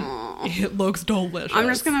made, and it looks delicious. I'm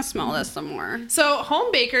just gonna smell this some more. So,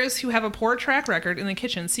 home bakers who have a poor track record in the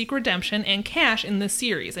kitchen seek redemption and cash in this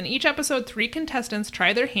series. In each episode, 3 contestants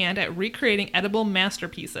try their hand at recreating edible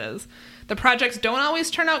masterpieces. The projects don't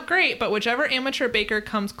always turn out great, but whichever amateur baker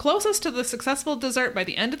comes closest to the successful dessert by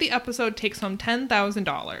the end of the episode takes home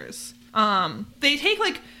 $10,000. They take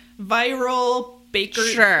like viral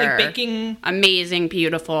Sure. baking Amazing,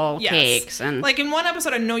 beautiful Yes. cakes and like in one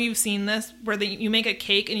episode, I know you've seen this where you make a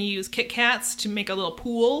cake and you use Kit Kats to make a little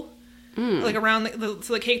pool, like around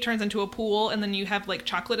so the cake turns into a pool, and then you have like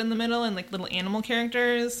chocolate in the middle and like little animal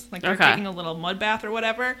characters, like they're Okay. taking a little mud bath or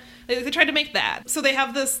whatever. They tried to make that, so they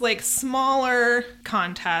have this like smaller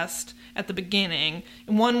contest at the beginning.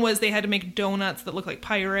 And one was they had to make donuts that look like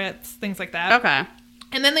pirates, things like that. okay.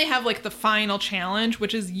 And then they have like the final challenge,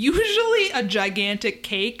 which is usually a gigantic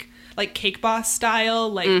cake, like Cake Boss style,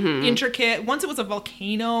 like intricate. Once it was a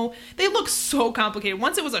volcano. They look so complicated.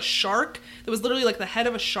 Once it was a shark. That was literally like the head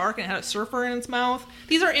of a shark and it had a surfer in its mouth.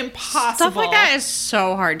 These are impossible. Stuff like that is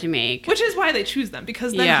so hard to make. Which is why they choose them,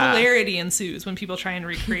 because then Yeah. hilarity ensues when people try and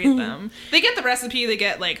recreate them. They get the recipe, they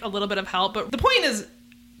get like a little bit of help, but the point is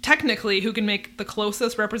technically who can make the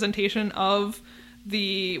closest representation of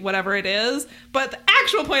the whatever it is, but the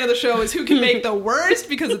actual point of the show is who can make the worst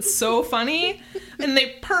because it's so funny. And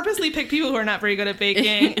they purposely pick people who are not very good at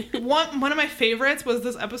baking. One of my favorites was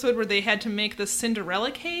this episode where they had to make the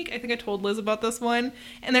Cinderella cake. I think I told Liz about this one.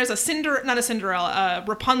 And there's a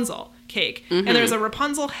Rapunzel cake. And there's a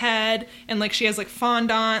Rapunzel head, and like she has like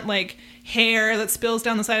fondant like hair that spills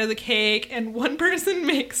down the side of the cake. And one person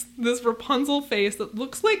makes this Rapunzel face that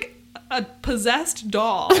looks like a possessed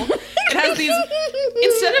doll. It has these,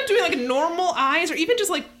 instead of doing like normal eyes or even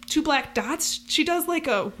just like 2 black dots, she does like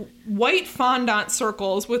a white fondant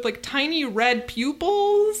circles with like tiny red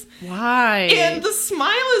pupils. Why? And the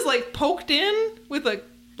smile is like poked in with a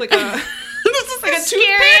this is like the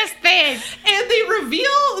scariest thing. And they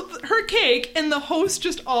reveal her cake, and the host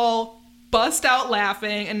just all bust out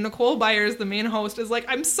laughing, and Nicole Byers, the main host, is like,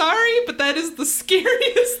 I'm sorry, but that is the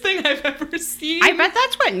scariest thing I've ever seen. I bet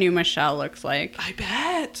that's what new Michelle looks like. I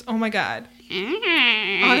bet. Oh my god.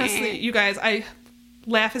 Honestly, you guys, I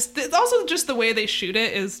laugh. It's also just the way they shoot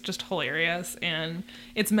it is just hilarious, and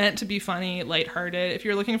it's meant to be funny, lighthearted. If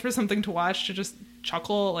you're looking for something to watch to just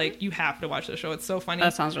chuckle, like, you have to watch the show. It's so funny.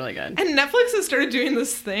 That sounds really good. And Netflix has started doing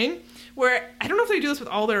this thing where, I don't know if they do this with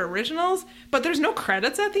all their originals, but there's no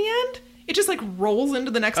credits at the end. It just like rolls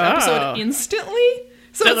into the next episode instantly.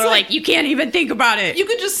 So they're like, you can't even think about it. You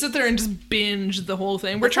could just sit there and just binge the whole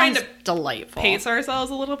thing. We're trying to delightful. pace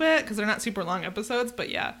ourselves a little bit because they're not super long episodes. But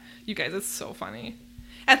yeah, you guys, it's so funny.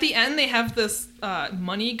 At the end, they have this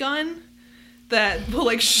money gun that will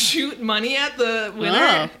like shoot money at the winner.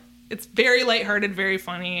 Oh. It's very lighthearted, very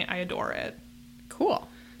funny. I adore it. Cool.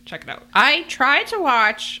 Check it out. I tried to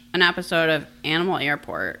watch an episode of Animal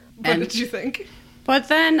Airport. What did you think? But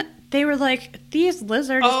then they were like, these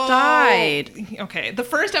lizards died. Okay. The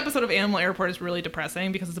first episode of Animal Airport is really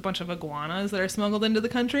depressing because it's a bunch of iguanas that are smuggled into the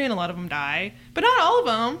country and a lot of them die. But not all of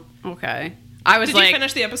them. Okay. I was Did like... you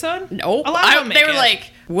finish the episode? Nope. A lot of them make they were it.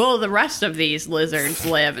 like, will the rest of these lizards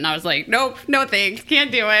live? And I was like, nope, no thanks, can't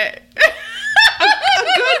do it. A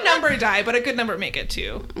good number die, but a good number make it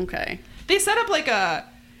too. Okay. They set up like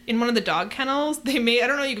in one of the dog kennels, they made, I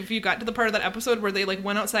don't know if you got to the part of that episode where they like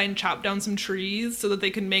went outside and chopped down some trees so that they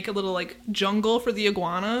could make a little like jungle for the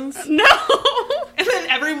iguanas. No. And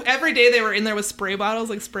then every day they were in there with spray bottles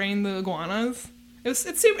like spraying the iguanas.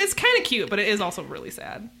 It's kind of cute, but it is also really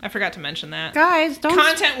sad. I forgot to mention that. Guys, don't...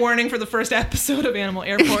 Content warning for the first episode of Animal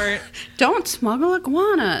Airport. Don't smuggle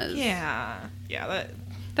iguanas. Yeah,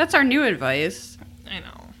 That's our new advice. I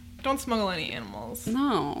know. Don't smuggle any animals.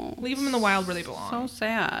 No. Leave them in the wild where they belong. So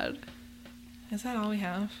sad. Is that all we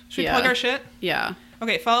have? Should we Yeah. plug our shit? Yeah.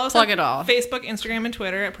 Okay, follow us Plug on it all. Facebook, Instagram, and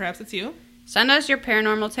Twitter at Perhaps It's You. Send us your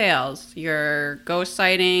paranormal tales, your ghost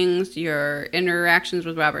sightings, your interactions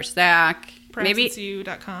with Robert Stack.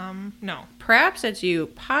 PerhapsIt'sYou.com. No. Perhaps It's You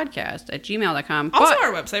podcast at gmail.com. Also But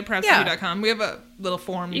our website, PerhapsIt'sYou.com. We have a little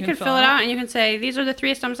form you can fill it out and you can say, these are the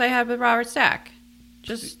 3 stumps I have with Robert Stack.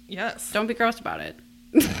 Just Yes. don't be gross about it.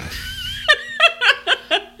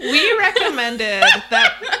 We recommended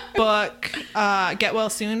that book, Get Well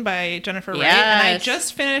Soon by Jennifer Wright. And I Yes.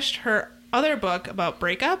 just finished her other book about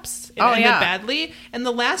breakups. It Oh, ended yeah. badly. And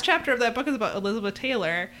the last chapter of that book is about Elizabeth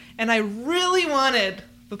Taylor. And I really wanted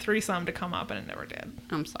the threesome to come up, and it never did.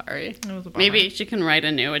 I'm sorry. It was a bummer. Maybe she can write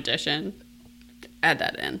a new edition. Add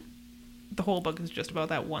that in. The whole book is just about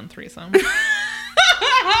that one threesome.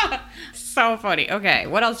 So funny. Okay,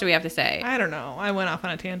 what else do we have to say? I don't know. I went off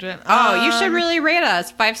on a tangent. Oh, you should really rate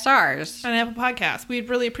us 5 stars. On Apple Podcasts. We'd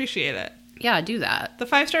really appreciate it. Yeah, do that. The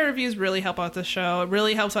 5-star reviews really help out the show. It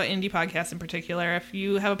really helps out indie podcasts in particular. If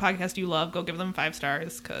you have a podcast you love, go give them 5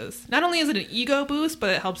 stars because not only is it an ego boost, but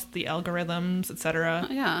it helps the algorithms, etc.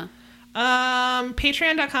 Yeah.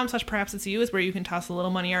 Patreon.com/perhapsit'syou is where you can toss a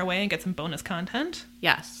little money our way and get some bonus content.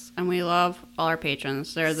 Yes, and we love all our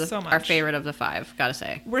patrons. They're So much. our favorite of the 5, gotta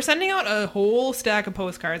say. We're sending out a whole stack of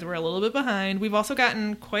postcards. We're a little bit behind. We've also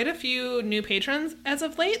gotten quite a few new patrons as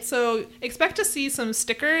of late, so expect to see some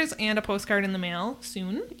stickers and a postcard in the mail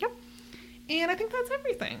soon. Yep. And I think that's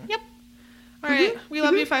everything. Yep. All right. We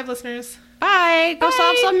love you, 5 listeners. Bye. Go Bye.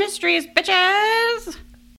 solve some mysteries, bitches.